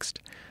 Mixed.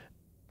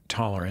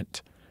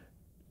 Tolerant.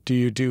 Do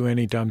you do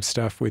any dumb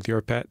stuff with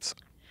your pets?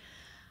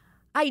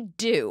 I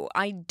do.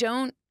 I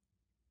don't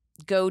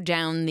go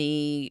down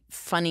the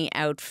funny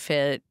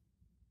outfit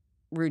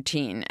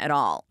routine at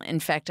all. In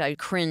fact, I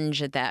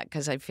cringe at that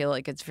because I feel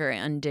like it's very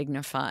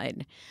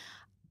undignified.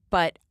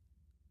 But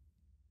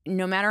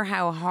no matter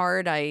how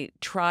hard I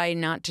try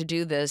not to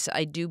do this,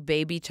 I do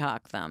baby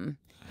talk them.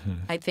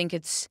 I think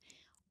it's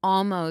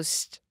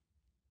almost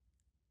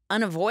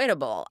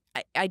unavoidable.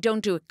 I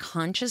don't do it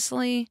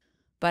consciously,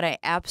 but I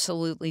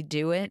absolutely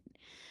do it.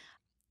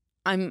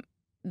 I'm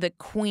the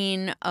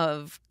queen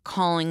of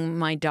calling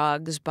my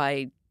dogs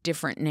by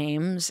different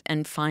names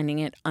and finding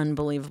it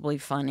unbelievably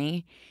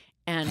funny.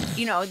 And,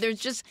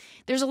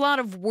 there's a lot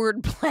of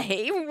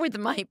wordplay with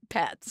my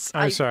pets.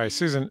 I'm sorry,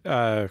 Susan,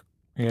 I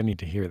need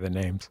to hear the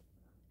names.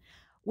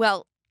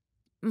 Well,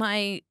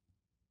 my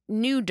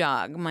new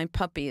dog, my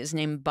puppy, is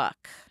named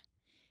Buck.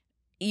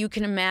 You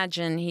can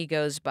imagine he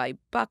goes by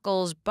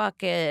Buckles,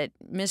 Bucket,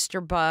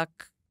 Mr.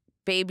 Buck,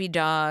 Baby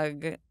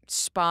Dog,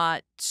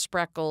 Spot,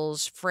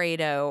 Spreckles,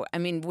 Fredo. I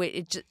mean,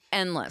 it's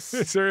endless.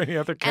 Is there any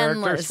other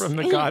characters from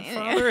The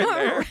Godfather in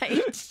there?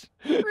 Right.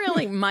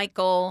 Really,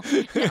 Michael.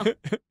 No.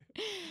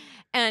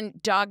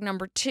 And dog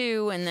number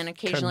 2, and then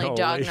occasionally Cannoli.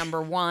 dog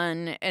number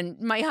 1. And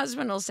my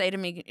husband will say to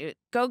me,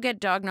 go get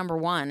dog number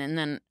 1. And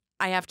then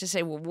I have to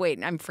say, well,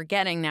 wait, I'm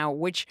forgetting now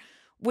which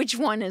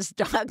one is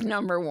dog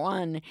number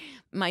 1.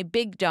 My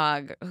big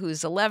dog,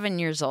 who's 11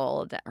 years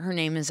old, her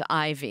name is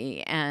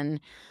Ivy. And,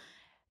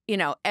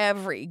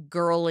 every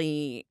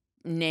girly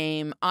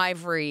name,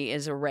 Ivory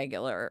is a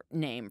regular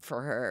name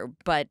for her.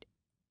 But,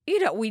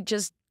 we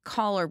just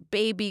call her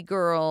baby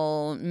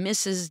girl,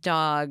 Mrs.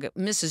 Dog.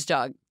 Mrs.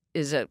 Dog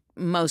is a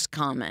most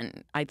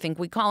common. I think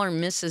we call her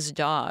Mrs.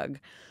 Dog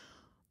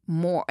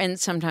more, and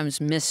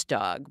sometimes Miss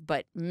Dog,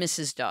 but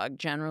Mrs. Dog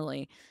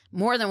generally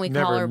more than we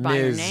call her by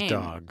her Ms. name.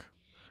 Dog.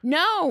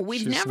 No,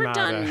 we've She's never not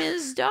done a-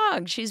 Ms.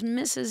 Dog. She's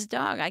Mrs.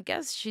 Dog. I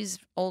guess she's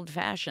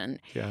old-fashioned.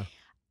 Yeah.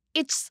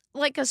 It's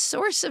like a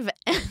source of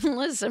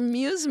endless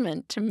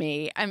amusement to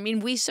me. I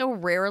mean, we so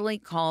rarely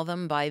call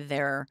them by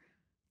their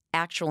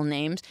actual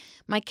names.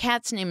 My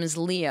cat's name is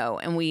Leo,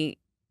 and we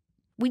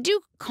do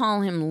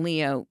call him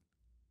Leo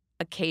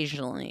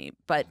occasionally,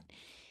 but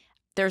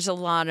there's a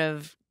lot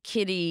of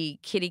kitty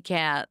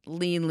cat,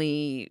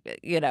 Lily,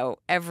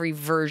 every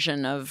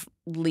version of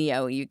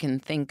Leo you can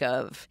think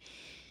of.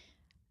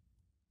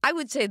 I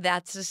would say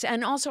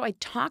and also I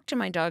talk to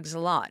my dogs a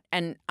lot.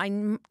 And I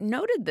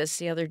noted this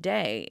the other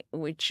day,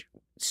 which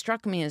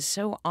struck me as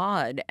so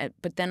odd.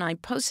 But then I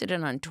posted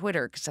it on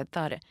Twitter because I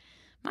thought, am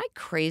I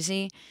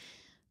crazy?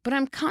 But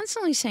I'm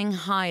constantly saying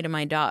hi to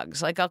my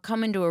dogs. Like I'll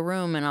come into a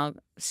room and I'll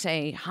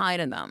say hi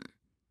to them.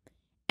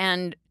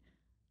 And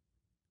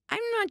I'm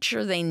not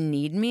sure they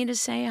need me to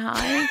say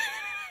hi.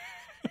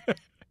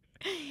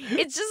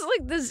 It's just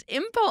like this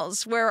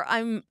impulse where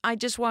I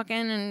just walk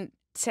in and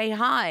say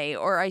hi,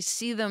 or I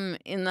see them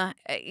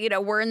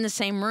we're in the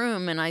same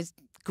room and I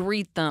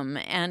greet them.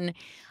 And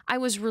I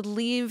was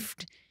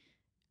relieved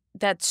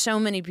that so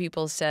many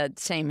people said,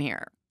 same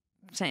here.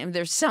 Same.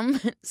 There's some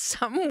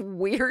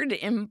weird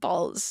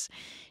impulse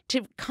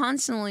to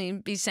constantly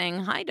be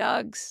saying, hi,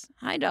 dogs,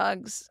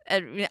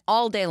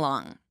 all day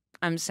long.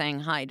 I'm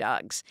saying hi,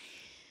 dogs.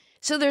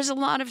 So there's a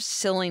lot of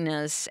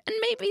silliness, and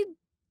maybe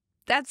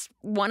that's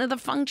one of the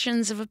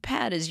functions of a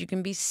pet is you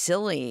can be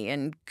silly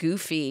and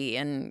goofy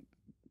and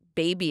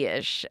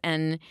babyish.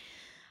 And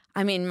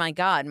I mean, my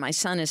God, my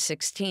son is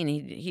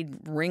 16. He'd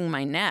wring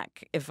my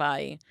neck if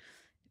I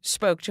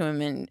spoke to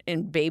him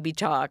in baby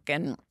talk.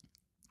 And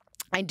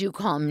I do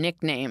call him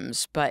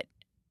nicknames, but,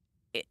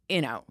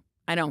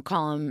 I don't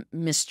call him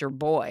Mr.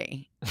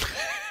 Boy.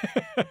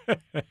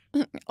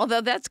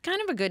 Although that's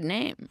kind of a good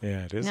name.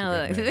 Yeah, it is. Now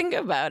that I think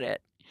about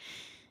it.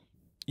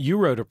 You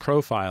wrote a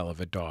profile of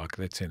a dog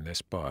that's in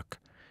this book.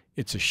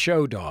 It's a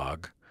show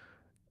dog,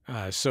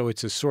 so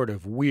it's a sort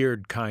of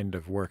weird kind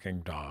of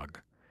working dog.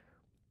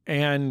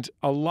 And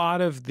a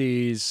lot of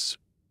these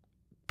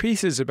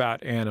pieces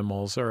about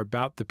animals are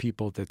about the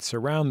people that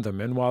surround them.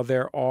 And while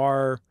there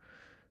are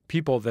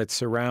people that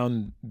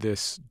surround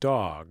this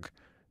dog,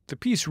 the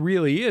piece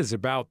really is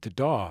about the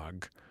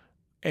dog.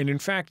 And in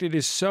fact, it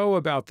is so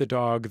about the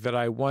dog that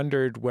I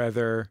wondered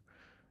whether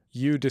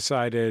you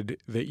decided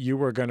that you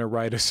were going to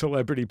write a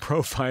celebrity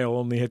profile,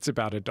 only it's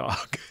about a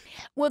dog.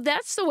 Well,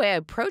 that's the way I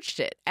approached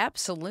it.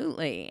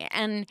 Absolutely.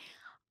 And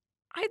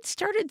I'd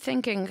started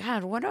thinking,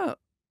 God, what a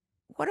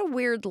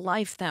weird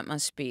life that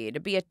must be to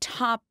be a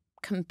top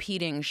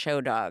competing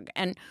show dog.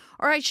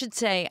 Or I should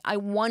say, I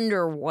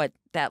wonder what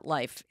that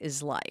life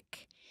is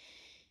like.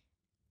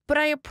 But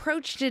I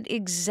approached it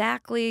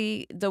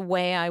exactly the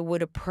way I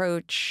would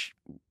approach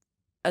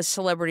a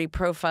celebrity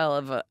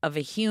profile of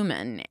a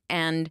human.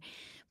 And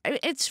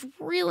it's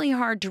really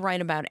hard to write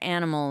about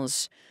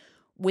animals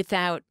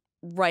without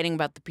writing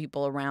about the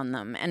people around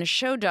them. And a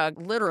show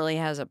dog literally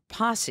has a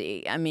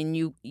posse. I mean,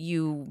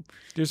 you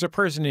There's a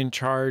person in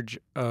charge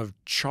of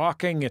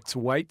chalking its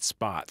white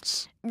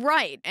spots.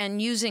 Right,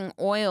 and using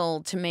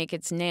oil to make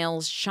its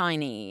nails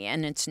shiny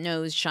and its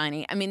nose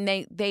shiny. I mean,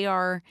 they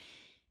are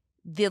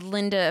the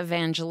Linda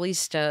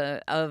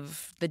Evangelista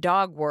of the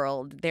dog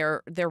world.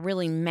 They're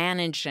really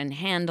managed and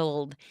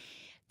handled.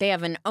 They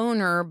have an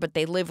owner, but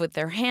they live with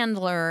their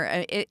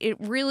handler. It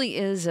really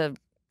is a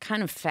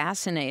kind of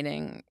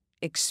fascinating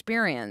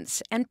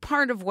experience. And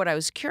part of what I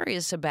was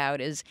curious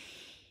about is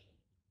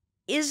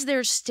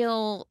there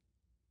still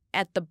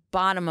at the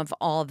bottom of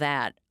all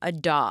that a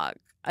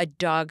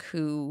dog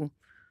who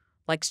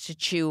likes to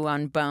chew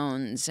on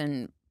bones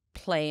and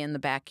play in the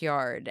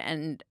backyard?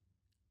 And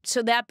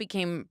so that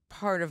became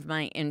part of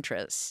my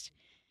interest.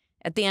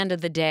 At the end of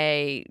the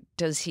day,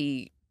 does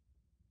he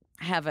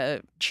have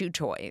a chew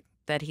toy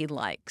that he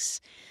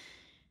likes?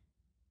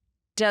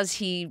 Does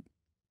he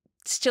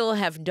still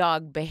have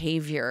dog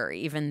behavior,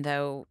 even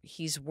though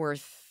he's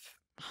worth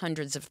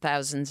hundreds of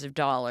thousands of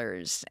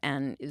dollars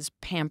and is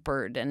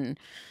pampered and,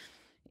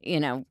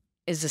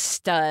 is a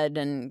stud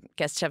and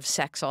gets to have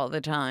sex all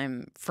the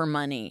time for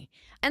money?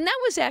 And that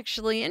was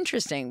actually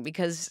interesting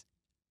because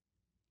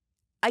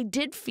I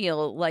did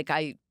feel like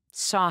I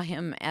saw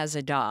him as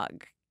a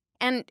dog.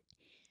 And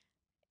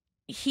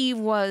he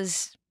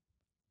was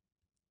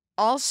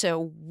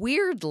also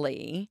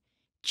weirdly,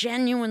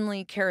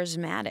 genuinely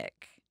charismatic.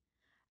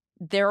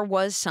 There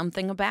was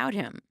something about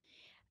him,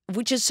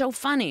 which is so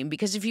funny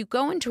because if you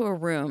go into a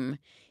room,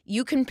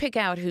 you can pick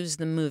out who's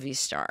the movie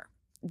star.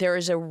 There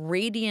is a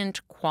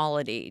radiant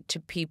quality to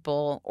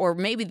people, or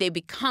maybe they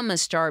become a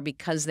star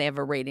because they have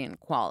a radiant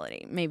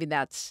quality. Maybe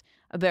that's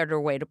a better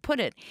way to put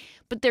it.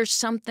 But there's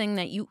something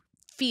that you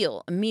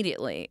feel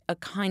immediately, a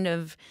kind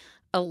of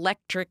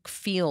electric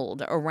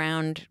field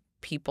around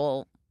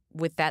people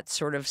with that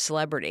sort of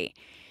celebrity.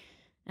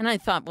 And I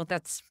thought, well,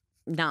 that's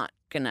not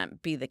going to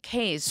be the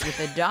case with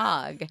a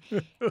dog.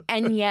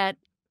 And yet,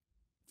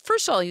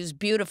 first of all, he was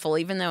beautiful,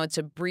 even though it's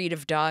a breed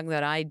of dog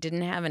that I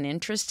didn't have an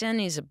interest in.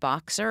 He's a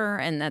boxer,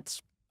 and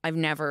I've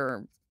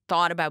never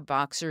thought about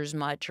boxers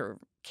much or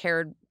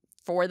cared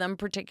for them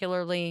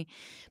particularly.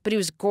 But he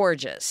was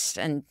gorgeous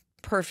and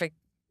perfect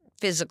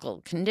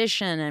physical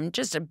condition and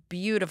just a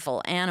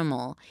beautiful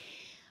animal.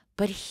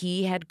 But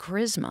he had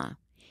charisma.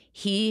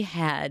 He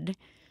had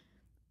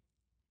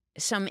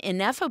some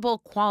ineffable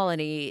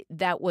quality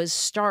that was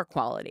star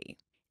quality.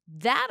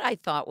 That I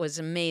thought was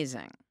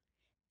amazing.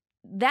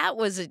 that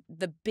was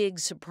the big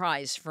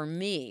surprise for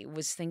me,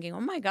 was thinking,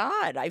 oh my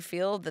God, I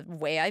feel the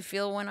way I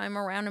feel when I'm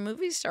around a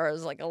movie star,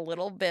 is like a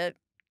little bit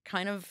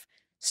kind of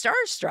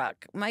starstruck.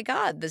 My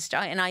God, this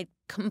guy. And I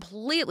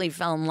completely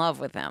fell in love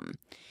with him.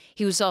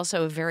 He was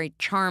also a very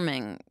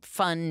charming,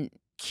 fun,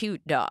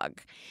 cute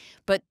dog,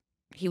 but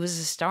he was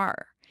a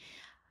star.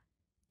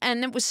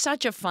 And it was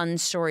such a fun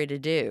story to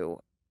do.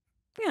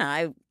 You know,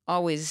 I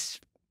always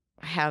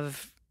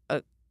have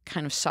a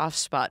kind of soft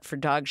spot for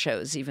dog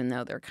shows, even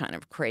though they're kind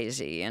of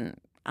crazy. And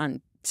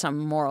on some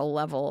moral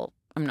level,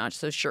 I'm not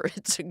so sure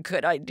it's a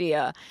good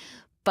idea.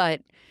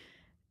 But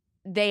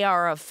they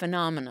are a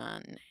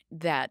phenomenon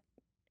that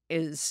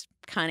is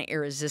kind of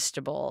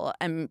irresistible.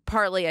 And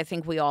partly I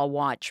think we all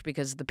watch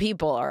because the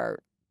people are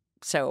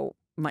so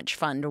much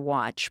fun to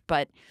watch.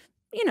 But,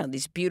 you know,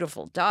 these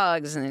beautiful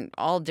dogs and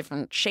all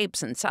different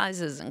shapes and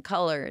sizes and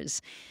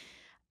colors.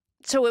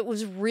 So it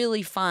was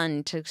really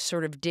fun to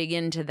sort of dig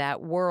into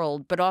that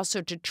world, but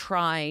also to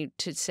try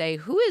to say,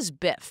 who is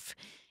Biff?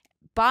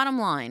 Bottom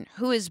line,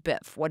 who is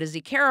Biff? What does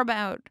he care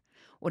about?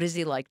 What does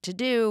he like to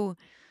do?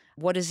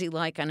 What is he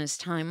like on his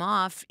time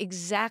off?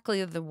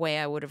 Exactly the way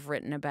I would have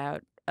written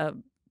about a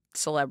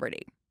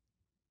celebrity.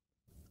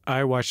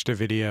 I watched a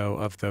video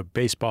of the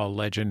baseball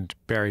legend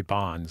Barry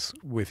Bonds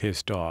with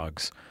his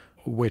dogs,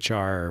 which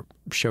are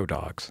show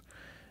dogs.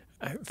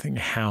 I think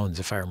hounds,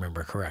 if I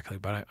remember correctly,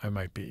 but I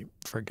might be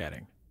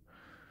forgetting.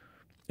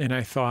 And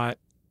I thought,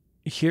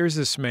 here's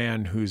this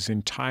man whose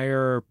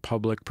entire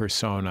public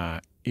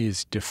persona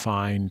is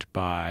defined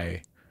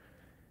by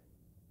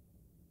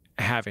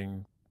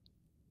having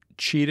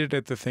cheated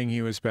at the thing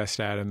he was best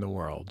at in the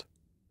world.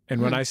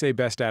 And when I say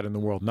best at in the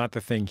world, not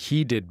the thing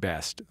he did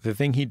best, the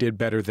thing he did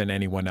better than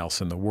anyone else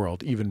in the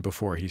world, even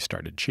before he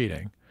started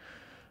cheating.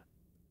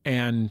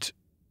 And,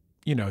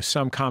 you know,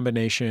 some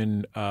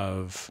combination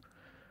of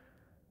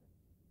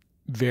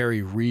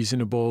very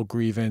reasonable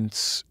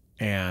grievance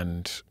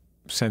and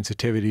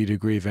sensitivity to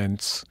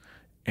grievance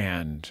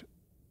and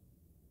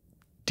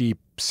deep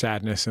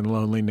sadness and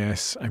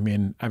loneliness. I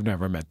mean, I've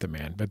never met the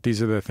man, but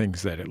these are the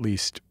things that at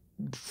least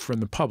from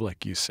the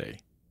public you see.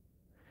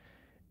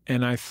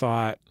 And I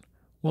thought,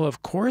 well,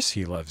 of course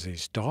he loves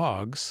these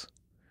dogs.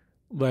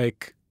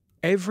 Like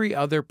every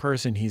other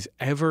person he's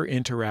ever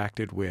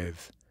interacted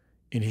with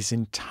in his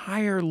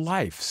entire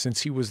life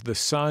since he was the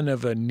son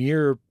of a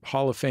near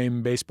Hall of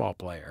Fame baseball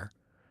player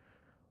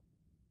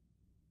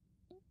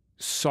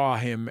saw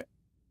him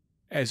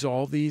as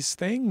all these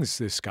things.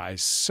 This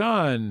guy's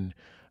son,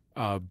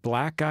 a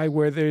black guy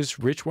where there's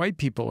rich white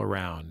people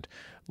around,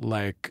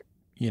 like,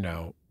 you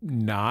know,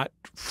 not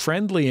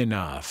friendly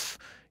enough,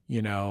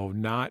 you know,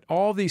 not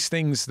all these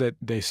things that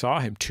they saw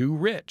him, too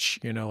rich,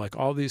 you know, like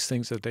all these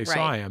things that they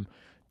saw him.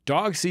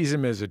 Dog sees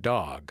him as a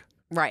dog.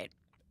 Right.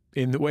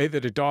 In the way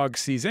that a dog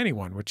sees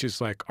anyone, which is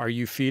like, are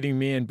you feeding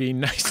me and being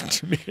nice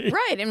to me?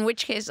 Right, in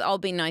which case I'll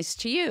be nice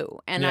to you.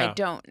 And I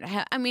don't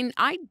have, I mean,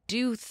 I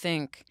do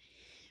think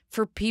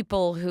for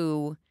people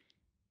who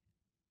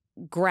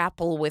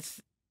grapple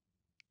with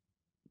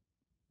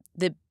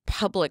the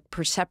public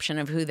perception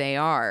of who they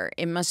are,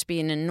 it must be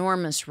an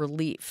enormous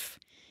relief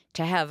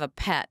to have a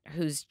pet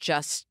who's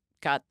just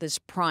got this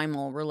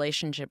primal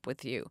relationship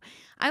with you.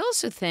 I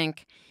also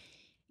think,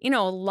 you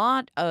know, a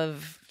lot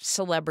of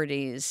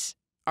celebrities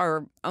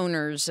are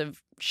owners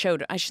of show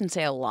dogs. I shouldn't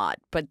say a lot,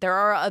 but there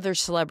are other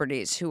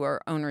celebrities who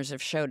are owners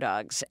of show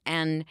dogs.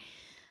 And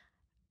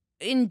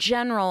in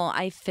general,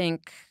 I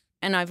think,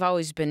 and I've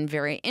always been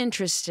very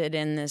interested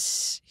in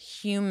this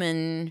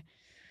human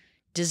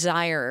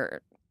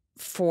desire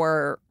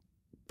for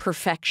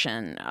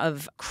perfection,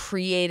 of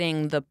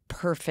creating the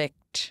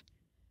perfect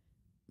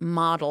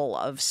model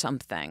of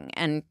something.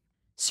 And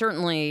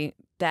certainly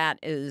that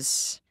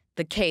is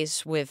the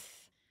case with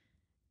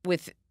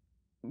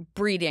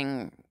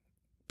breeding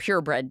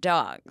purebred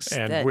dogs.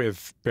 And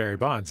with Barry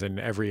Bonds in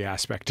every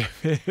aspect of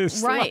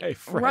his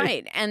life.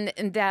 Right. And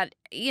that,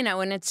 you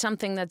know, and it's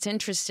something that's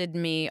interested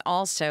me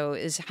also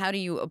is how do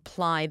you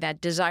apply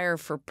that desire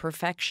for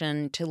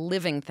perfection to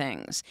living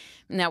things?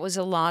 And that was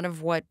a lot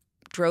of what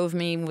drove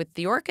me with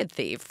The Orchid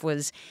Thief,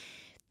 was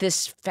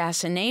this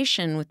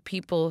fascination with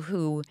people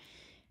who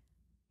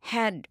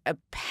had a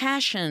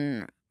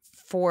passion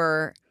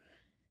for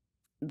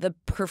the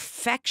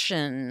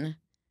perfection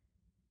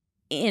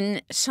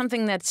in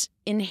something that's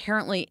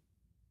inherently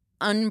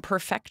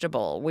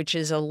unperfectible, which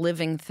is a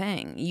living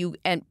thing.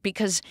 And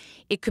because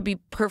it could be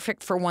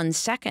perfect for 1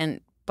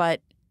 second,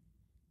 but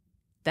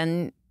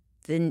then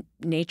the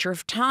nature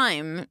of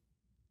time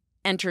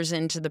enters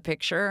into the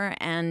picture,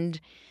 and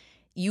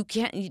you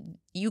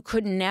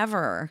could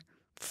never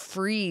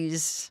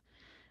freeze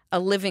a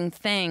living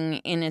thing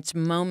in its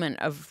moment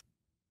of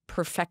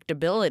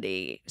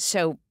perfectibility.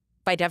 So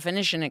by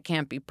definition, it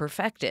can't be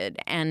perfected.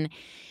 And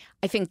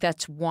I think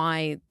that's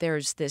why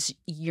there's this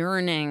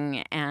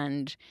yearning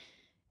and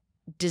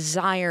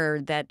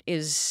desire that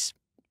is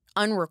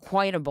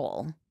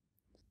unrequitable,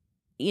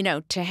 you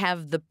know, to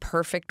have the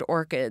perfect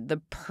orchid,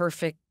 the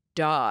perfect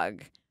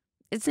dog.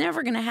 It's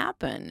never going to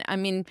happen. I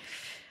mean,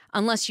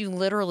 unless you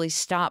literally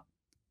stop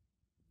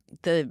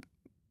the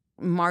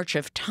march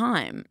of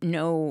time.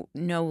 No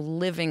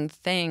living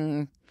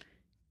thing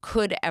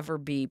could ever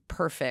be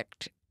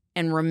perfect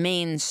and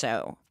remain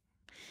so.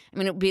 I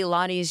mean, it would be a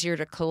lot easier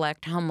to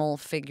collect Hummel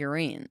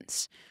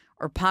figurines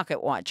or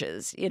pocket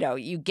watches. You know,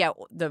 you get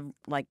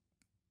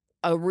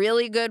a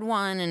really good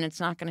one and it's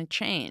not going to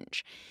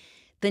change.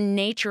 The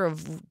nature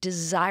of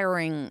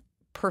desiring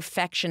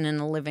perfection in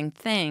a living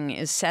thing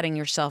is setting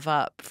yourself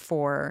up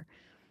for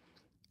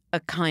a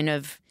kind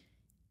of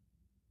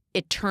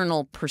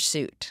eternal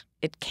pursuit.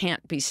 It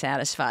can't be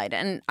satisfied.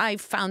 And I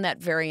found that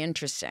very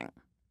interesting.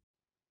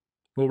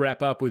 We'll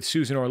wrap up with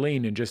Susan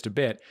Orlean in just a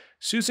bit.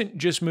 Susan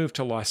just moved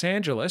to Los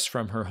Angeles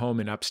from her home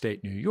in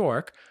upstate New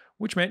York,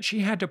 which meant she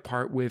had to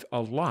part with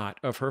a lot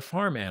of her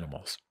farm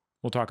animals.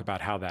 We'll talk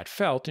about how that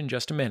felt in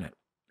just a minute.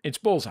 It's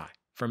Bullseye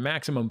from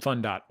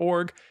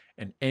MaximumFun.org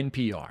and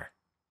NPR.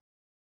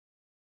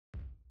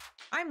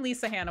 I'm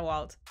Lisa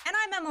Hannawalt. And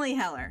I'm Emily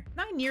Heller.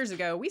 9 years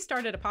ago, we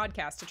started a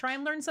podcast to try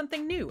and learn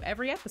something new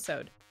every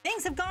episode.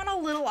 Things have gone a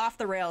little off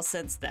the rails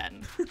since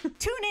then.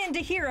 Tune in to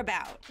hear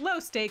about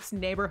low-stakes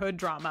neighborhood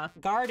drama,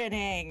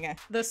 gardening,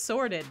 the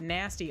sordid,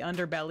 nasty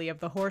underbelly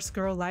of the horse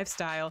girl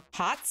lifestyle,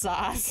 hot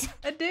sauce,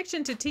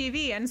 addiction to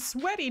TV, and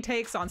sweaty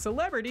takes on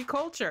celebrity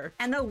culture,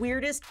 and the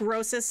weirdest,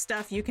 grossest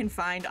stuff you can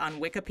find on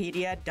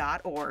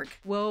wikipedia.org.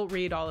 We'll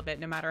read all of it,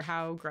 no matter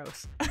how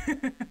gross.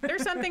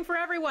 There's something for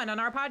everyone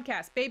on our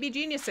podcast, Baby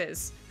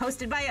Geniuses.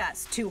 Hosted by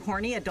us, two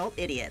horny adult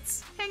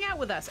idiots. Hang out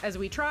with us as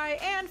we try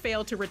and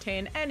fail to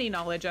retain any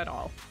knowledge at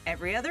all.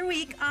 Every other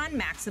week on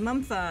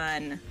Maximum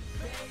Fun.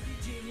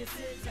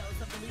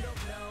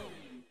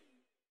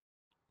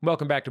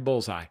 Welcome back to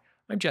Bullseye.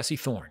 I'm Jesse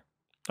Thorn.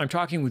 I'm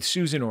talking with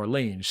Susan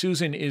Orlean.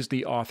 Susan is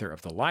the author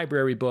of the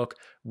library book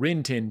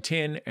Rin Tin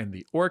Tin and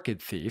the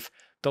Orchid Thief,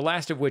 the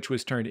last of which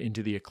was turned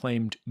into the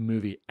acclaimed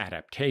movie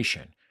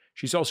adaptation.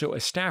 She's also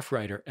a staff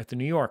writer at The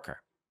New Yorker.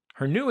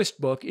 Her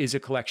newest book is a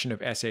collection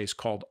of essays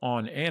called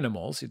On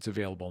Animals. It's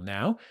available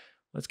now.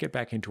 Let's get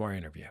back into our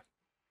interview.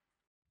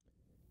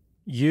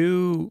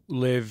 You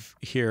live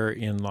here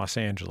in Los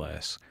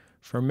Angeles.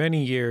 For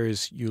many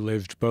years, you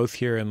lived both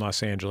here in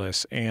Los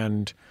Angeles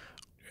and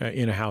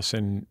in a house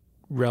in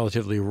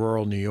relatively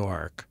rural New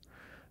York,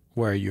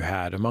 where you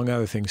had, among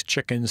other things,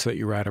 chickens that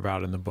you write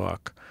about in the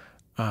book,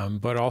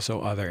 but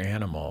also other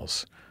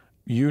animals.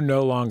 You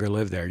no longer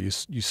live there. You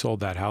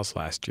sold that house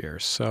last year.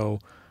 So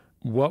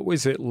what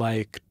was it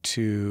like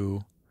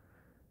to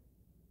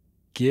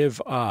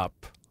give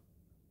up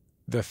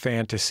the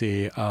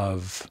fantasy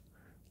of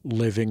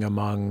living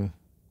among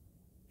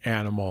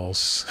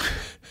animals?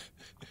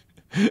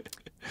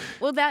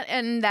 Well,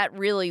 that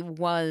really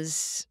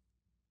was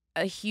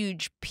a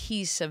huge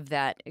piece of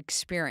that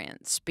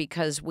experience,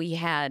 because we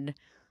had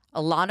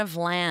a lot of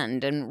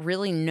land and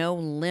really no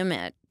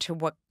limit to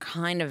what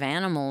kind of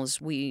animals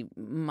we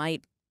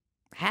might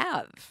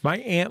have. My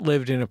aunt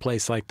lived in a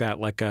place like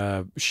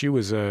that. She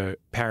was a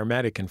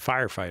paramedic and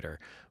firefighter,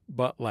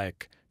 but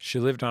she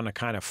lived on a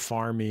kind of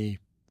farmy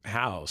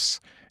house.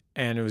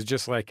 And it was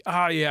just like,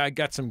 oh, yeah, I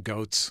got some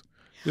goats.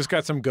 Just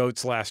got some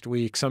goats last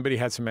week. Somebody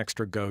had some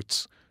extra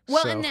goats.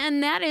 Well,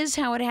 and that is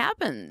how it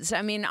happens.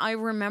 I mean, I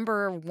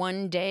remember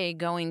one day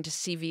going to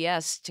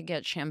CVS to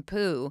get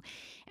shampoo,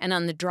 and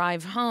on the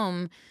drive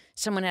home,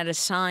 someone had a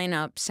sign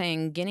up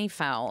saying guinea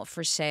fowl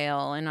for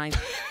sale, and I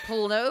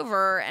pulled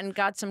over and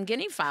got some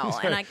guinea fowl,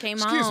 and I came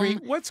home.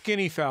 Excuse me, what's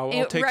guinea fowl?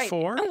 I'll take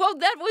 4. Well,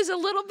 that was a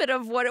little bit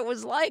of what it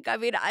was like. I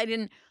mean, I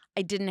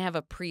didn't have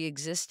a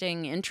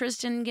pre-existing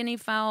interest in guinea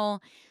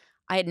fowl.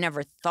 I had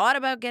never thought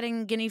about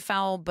getting guinea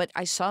fowl, but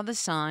I saw the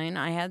sign.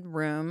 I had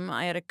room.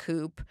 I had a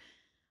coop.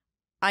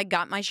 I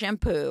got my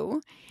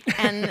shampoo,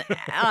 and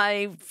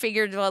I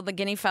figured, well, the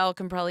guinea fowl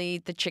can probably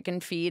eat the chicken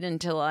feed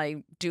until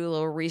I do a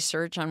little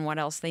research on what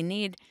else they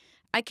need.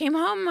 I came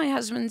home, my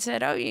husband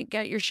said, oh, you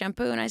got your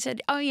shampoo? And I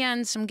said, oh, yeah,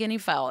 and some guinea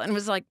fowl. And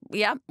was like,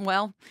 yeah,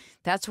 well,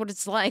 that's what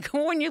it's like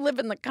when you live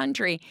in the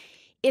country.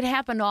 It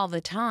happened all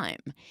the time.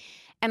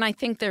 And I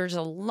think there's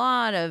a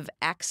lot of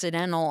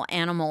accidental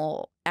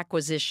animal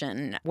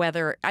acquisition,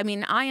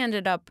 I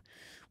ended up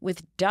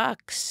with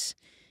ducks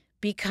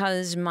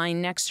because my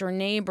next door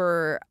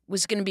neighbor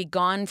was going to be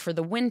gone for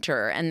the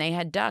winter, and they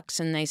had ducks,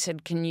 and they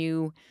said, can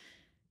you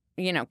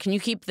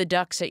keep the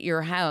ducks at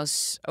your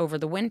house over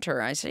the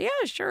winter? I said, yeah,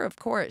 sure, of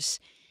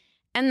course.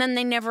 And then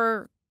they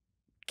never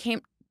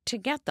came to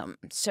get them.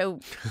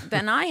 So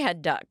then I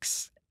had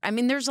ducks. I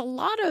mean, there's a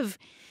lot of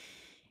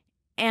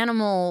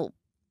animal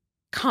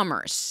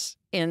commerce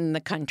in the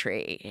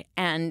country.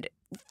 And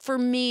for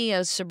me,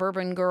 a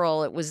suburban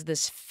girl, it was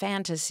this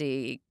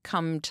fantasy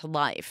come to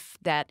life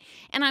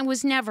and I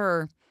was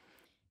never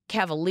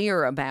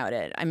cavalier about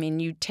it. I mean,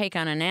 you take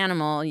on an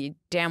animal, you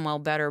damn well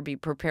better be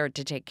prepared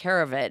to take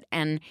care of it.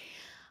 And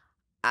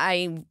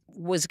I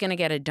was going to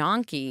get a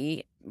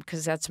donkey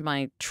because that's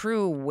my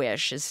true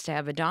wish, is to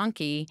have a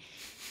donkey.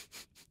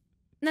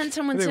 And then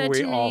someone said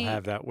to me, we all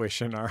have that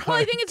wish in our heart. Well,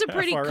 I think it's a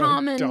pretty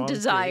common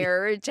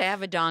desire to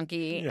have a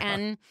donkey.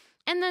 Yeah.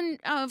 And then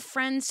a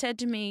friend said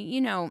to me,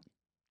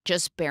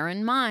 just bear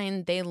in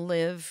mind they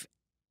live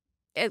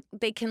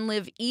they can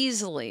live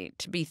easily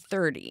to be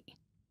 30.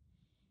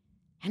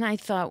 And I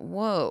thought,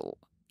 whoa,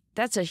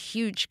 that's a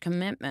huge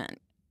commitment.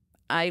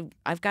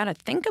 I've got to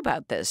think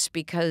about this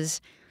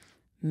because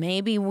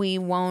maybe we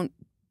won't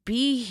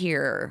be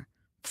here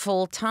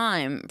full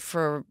time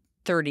for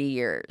 30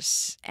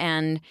 years.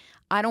 And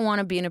I don't want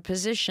to be in a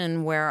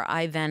position where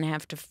I then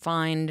have to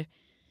find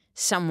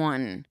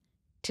someone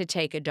to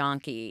take a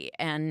donkey.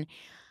 And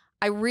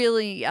I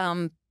really,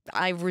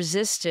 I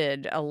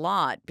resisted a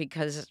lot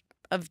because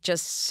of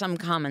just some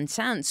common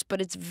sense.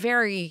 But it's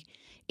very,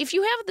 if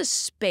you have the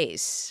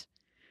space,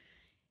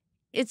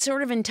 it's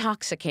sort of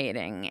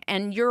intoxicating,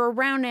 and you're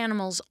around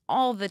animals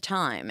all the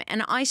time.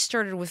 And I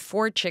started with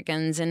 4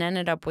 chickens and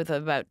ended up with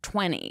about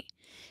 20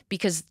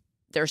 because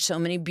there's so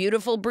many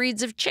beautiful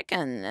breeds of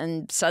chicken.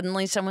 And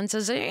suddenly someone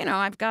says, hey, you know,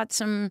 I've got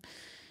some,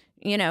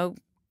 you know,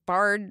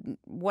 barred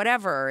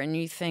whatever. And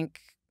you think,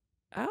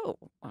 oh,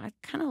 I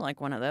kind of like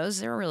one of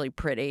those. They're really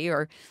pretty.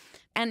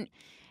 And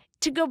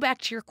to go back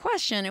to your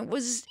question, it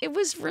was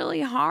really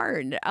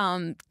hard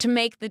to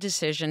make the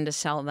decision to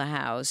sell the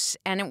house.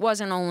 And it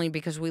wasn't only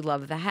because we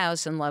love the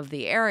house and love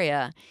the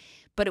area,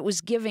 but it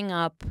was giving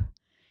up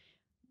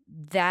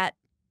that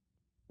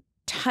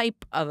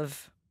type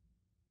of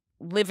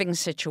living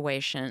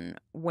situation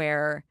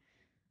where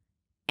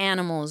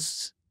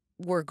animals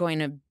were going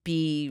to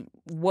be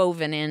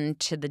woven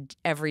into the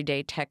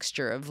everyday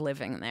texture of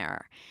living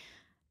there.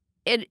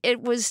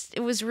 It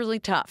was really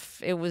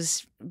tough. It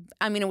was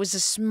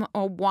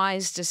a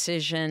wise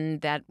decision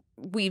that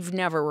we've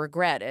never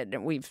regretted.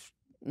 We've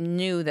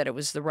knew that it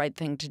was the right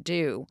thing to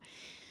do,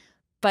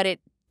 but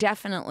it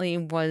definitely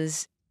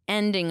was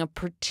ending a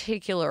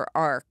particular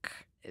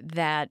arc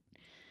that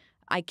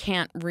I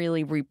can't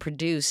really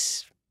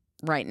reproduce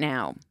right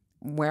now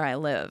where I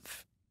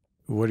live.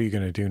 What are you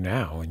going to do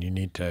now when you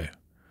need to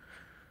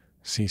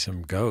see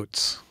some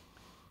goats?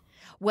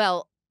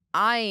 Well,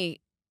 I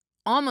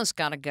almost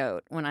got a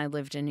goat when I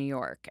lived in New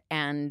York,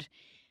 and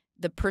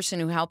the person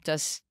who helped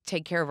us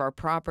take care of our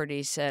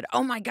property said,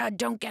 "Oh my God,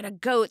 don't get a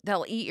goat.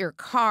 They'll eat your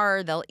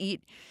car. They'll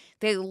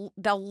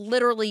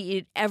literally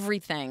eat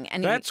everything."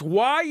 And that's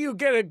why you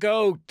get a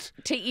goat.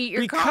 To eat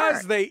your car.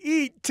 Because they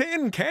eat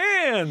tin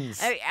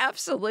cans.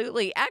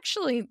 Absolutely.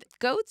 Actually,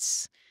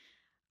 goats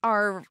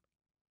are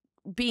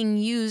being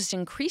used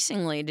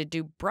increasingly to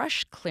do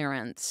brush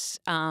clearance.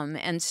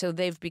 And so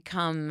they've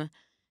become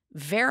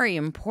very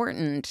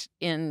important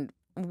in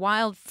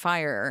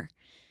wildfire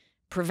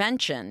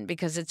prevention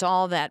because it's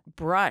all that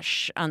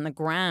brush on the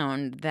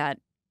ground that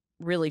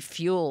really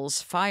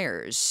fuels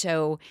fires.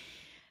 So,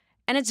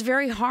 and it's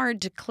very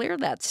hard to clear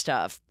that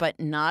stuff, but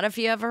not if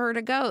you have a herd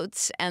of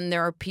goats. And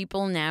there are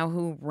people now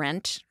who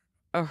rent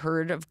a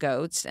herd of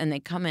goats and they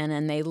come in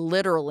and they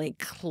literally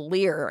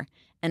clear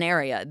an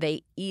area.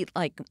 They eat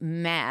like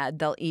mad.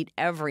 They'll eat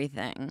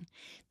everything.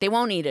 They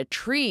won't eat a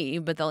tree,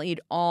 but they'll eat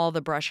all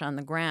the brush on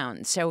the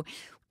ground. So,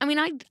 I mean,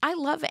 I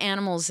love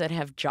animals that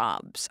have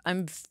jobs.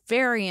 I'm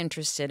very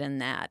interested in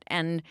that.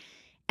 And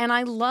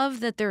I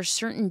love that there are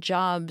certain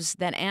jobs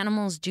that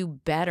animals do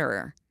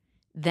better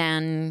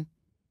than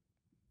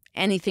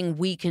anything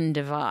we can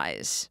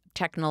devise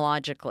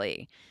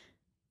technologically.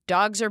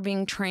 Dogs are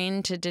being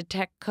trained to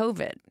detect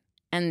COVID,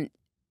 and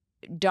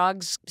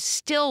dogs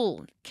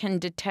still can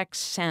detect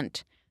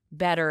scent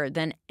better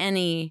than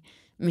any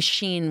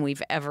machine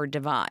we've ever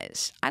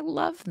devised. I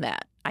love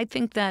that. I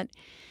think that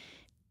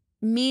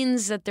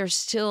means that there's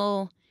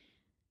still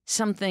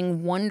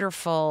something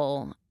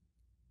wonderful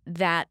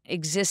that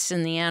exists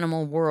in the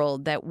animal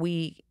world that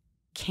we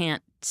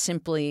can't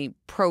simply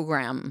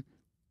program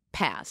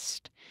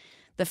past.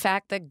 The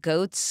fact that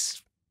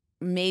goats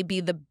may be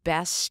the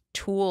best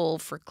tool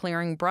for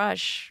clearing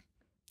brush,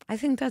 I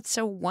think that's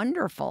so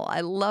wonderful.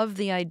 I love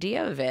the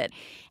idea of it.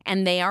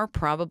 And they are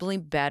probably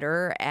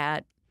better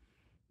at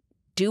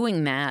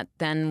doing that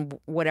than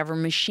whatever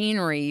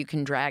machinery you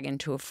can drag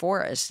into a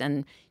forest,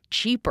 and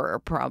cheaper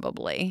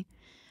probably,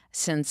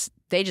 since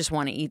they just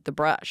want to eat the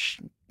brush.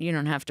 You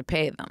don't have to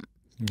pay them.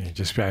 You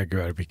just got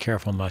to be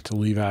careful not to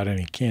leave out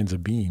any cans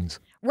of beans.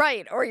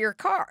 Right, or your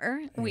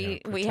car.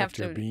 We have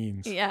to.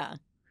 Beans. Yeah.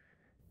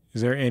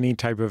 Is there any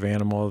type of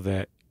animal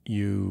that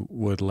you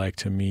would like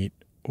to meet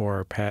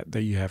or pet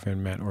that you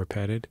haven't met or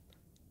petted?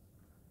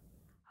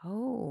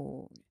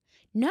 Oh,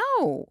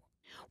 no.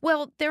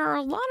 Well, there are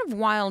a lot of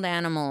wild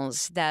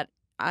animals that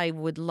I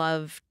would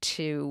love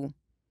to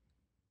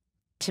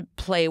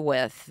play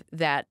with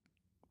that,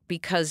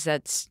 because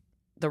that's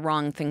the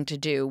wrong thing to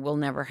do, will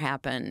never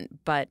happen.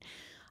 But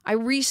I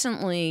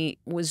recently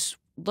was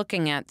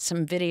looking at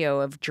some video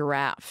of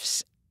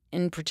giraffes,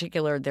 in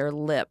particular their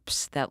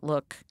lips that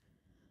look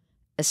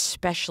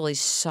especially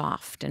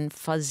soft and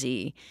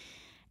fuzzy.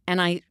 And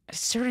I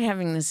started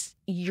having this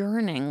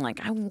yearning,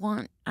 like I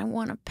want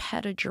to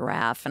pet a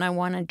giraffe, and I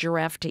want a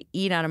giraffe to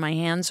eat out of my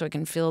hand so I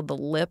can feel the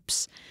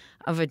lips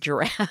of a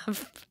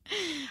giraffe.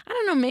 I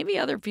don't know, maybe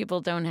other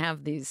people don't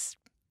have these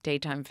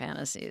daytime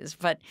fantasies,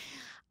 but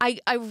I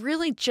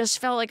really just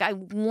felt like I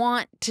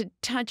want to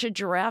touch a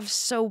giraffe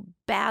so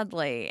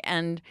badly.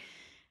 And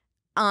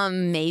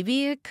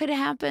Maybe it could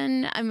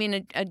happen. I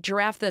mean, a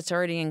giraffe that's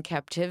already in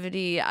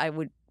captivity, I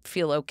would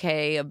feel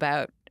okay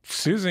about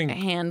Susan,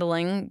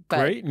 handling. But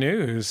great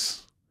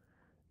news.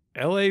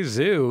 LA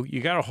Zoo,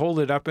 you got to hold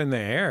it up in the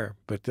air,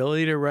 but they'll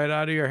eat it right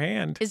out of your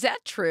hand. Is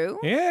that true?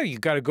 Yeah, you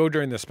got to go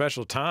during the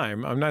special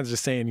time. I'm not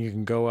just saying you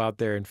can go out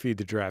there and feed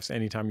the giraffes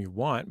anytime you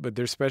want, but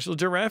there's special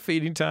giraffe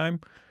feeding time.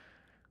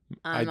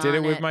 I did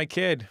it with my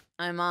kid.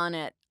 I'm on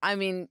it. I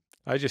mean,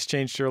 I just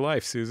changed your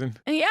life, Susan.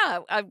 yeah,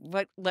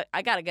 but look,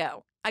 I got to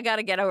go. I got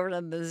to get over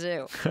to the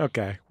zoo.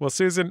 Okay. Well,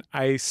 Susan,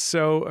 I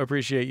so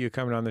appreciate you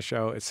coming on the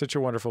show. It's such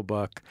a wonderful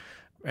book.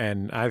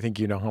 And I think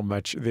you know how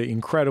much the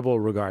incredible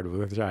regard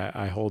with which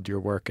I hold your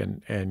work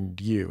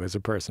and you as a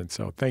person.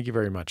 So thank you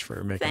very much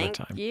for making the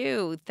time. Thank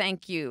you.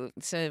 Thank you.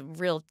 It's a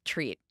real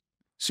treat.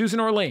 Susan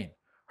Orlean,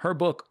 her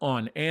book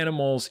on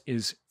animals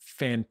is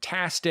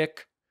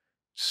fantastic.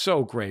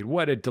 So great.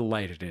 What a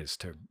delight it is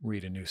to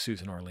read a new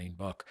Susan Orlean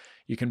book.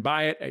 You can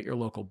buy it at your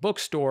local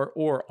bookstore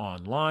or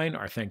online.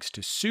 Our thanks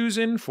to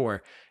Susan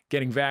for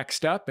getting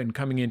vaxxed up and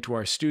coming into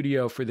our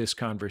studio for this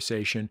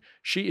conversation.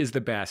 She is the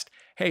best.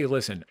 Hey,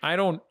 listen, I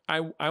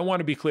want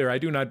to be clear. I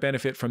do not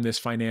benefit from this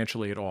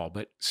financially at all.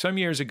 But some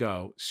years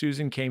ago,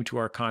 Susan came to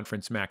our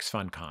conference, Max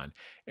FunCon,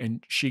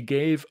 and she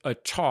gave a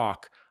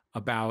talk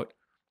about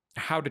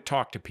how to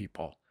talk to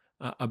people,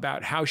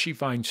 about how she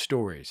finds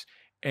stories.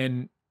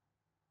 And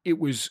it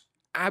was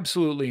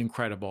absolutely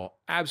incredible,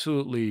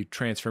 absolutely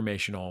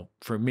transformational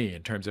for me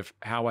in terms of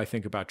how I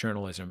think about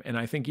journalism. And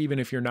I think even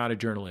if you're not a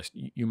journalist,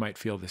 you might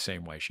feel the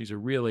same way. She's a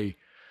really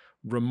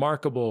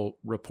remarkable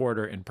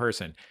reporter in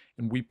person.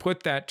 And we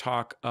put that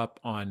talk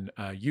up on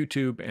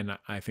YouTube and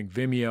I think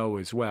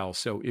Vimeo as well.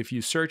 So if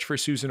you search for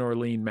Susan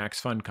Orlean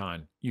Max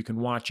FunCon, you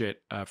can watch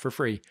it for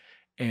free.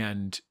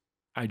 And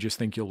I just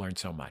think you'll learn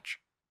so much.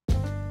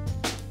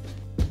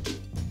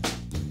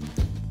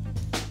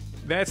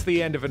 That's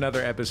the end of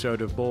another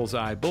episode of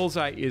Bullseye.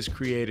 Bullseye is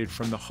created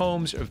from the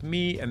homes of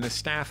me and the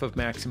staff of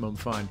Maximum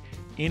Fun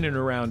in and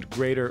around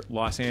greater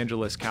Los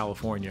Angeles,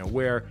 California,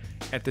 where,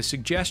 at the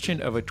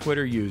suggestion of a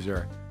Twitter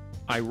user,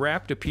 I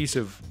wrapped a piece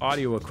of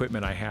audio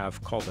equipment I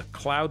have called a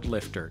cloud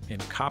lifter in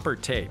copper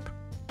tape.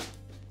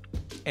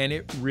 And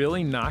it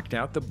really knocked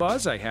out the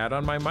buzz I had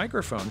on my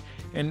microphone.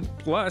 And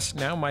plus,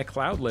 now my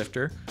cloud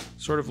lifter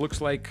sort of looks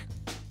like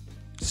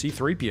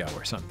C-3PO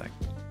or something.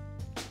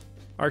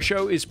 Our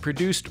show is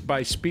produced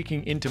by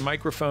Speaking Into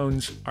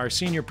Microphones. Our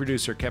senior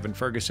producer, Kevin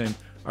Ferguson.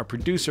 Our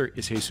producer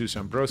is Jesus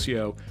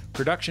Ambrosio.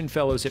 Production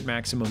fellows at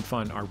Maximum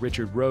Fun are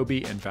Richard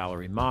Roby and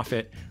Valerie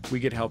Moffat. We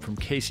get help from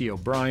Casey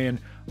O'Brien.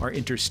 Our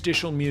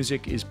interstitial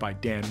music is by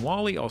Dan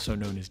Wally, also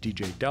known as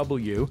DJ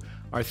W.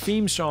 Our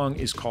theme song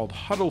is called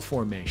Huddle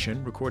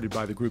Formation, recorded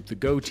by the group The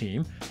Go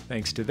Team.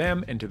 Thanks to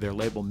them and to their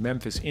label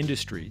Memphis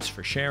Industries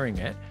for sharing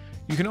it.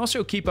 You can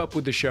also keep up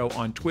with the show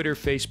on Twitter,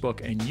 Facebook,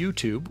 and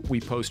YouTube. We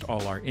post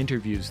all our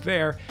interviews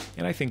there,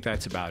 and I think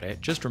that's about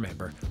it. Just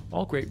remember,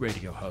 all great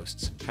radio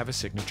hosts have a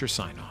signature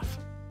sign-off.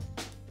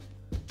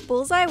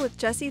 Bullseye with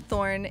Jesse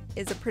Thorn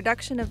is a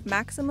production of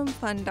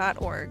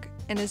MaximumFun.org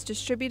and is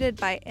distributed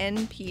by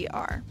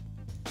NPR.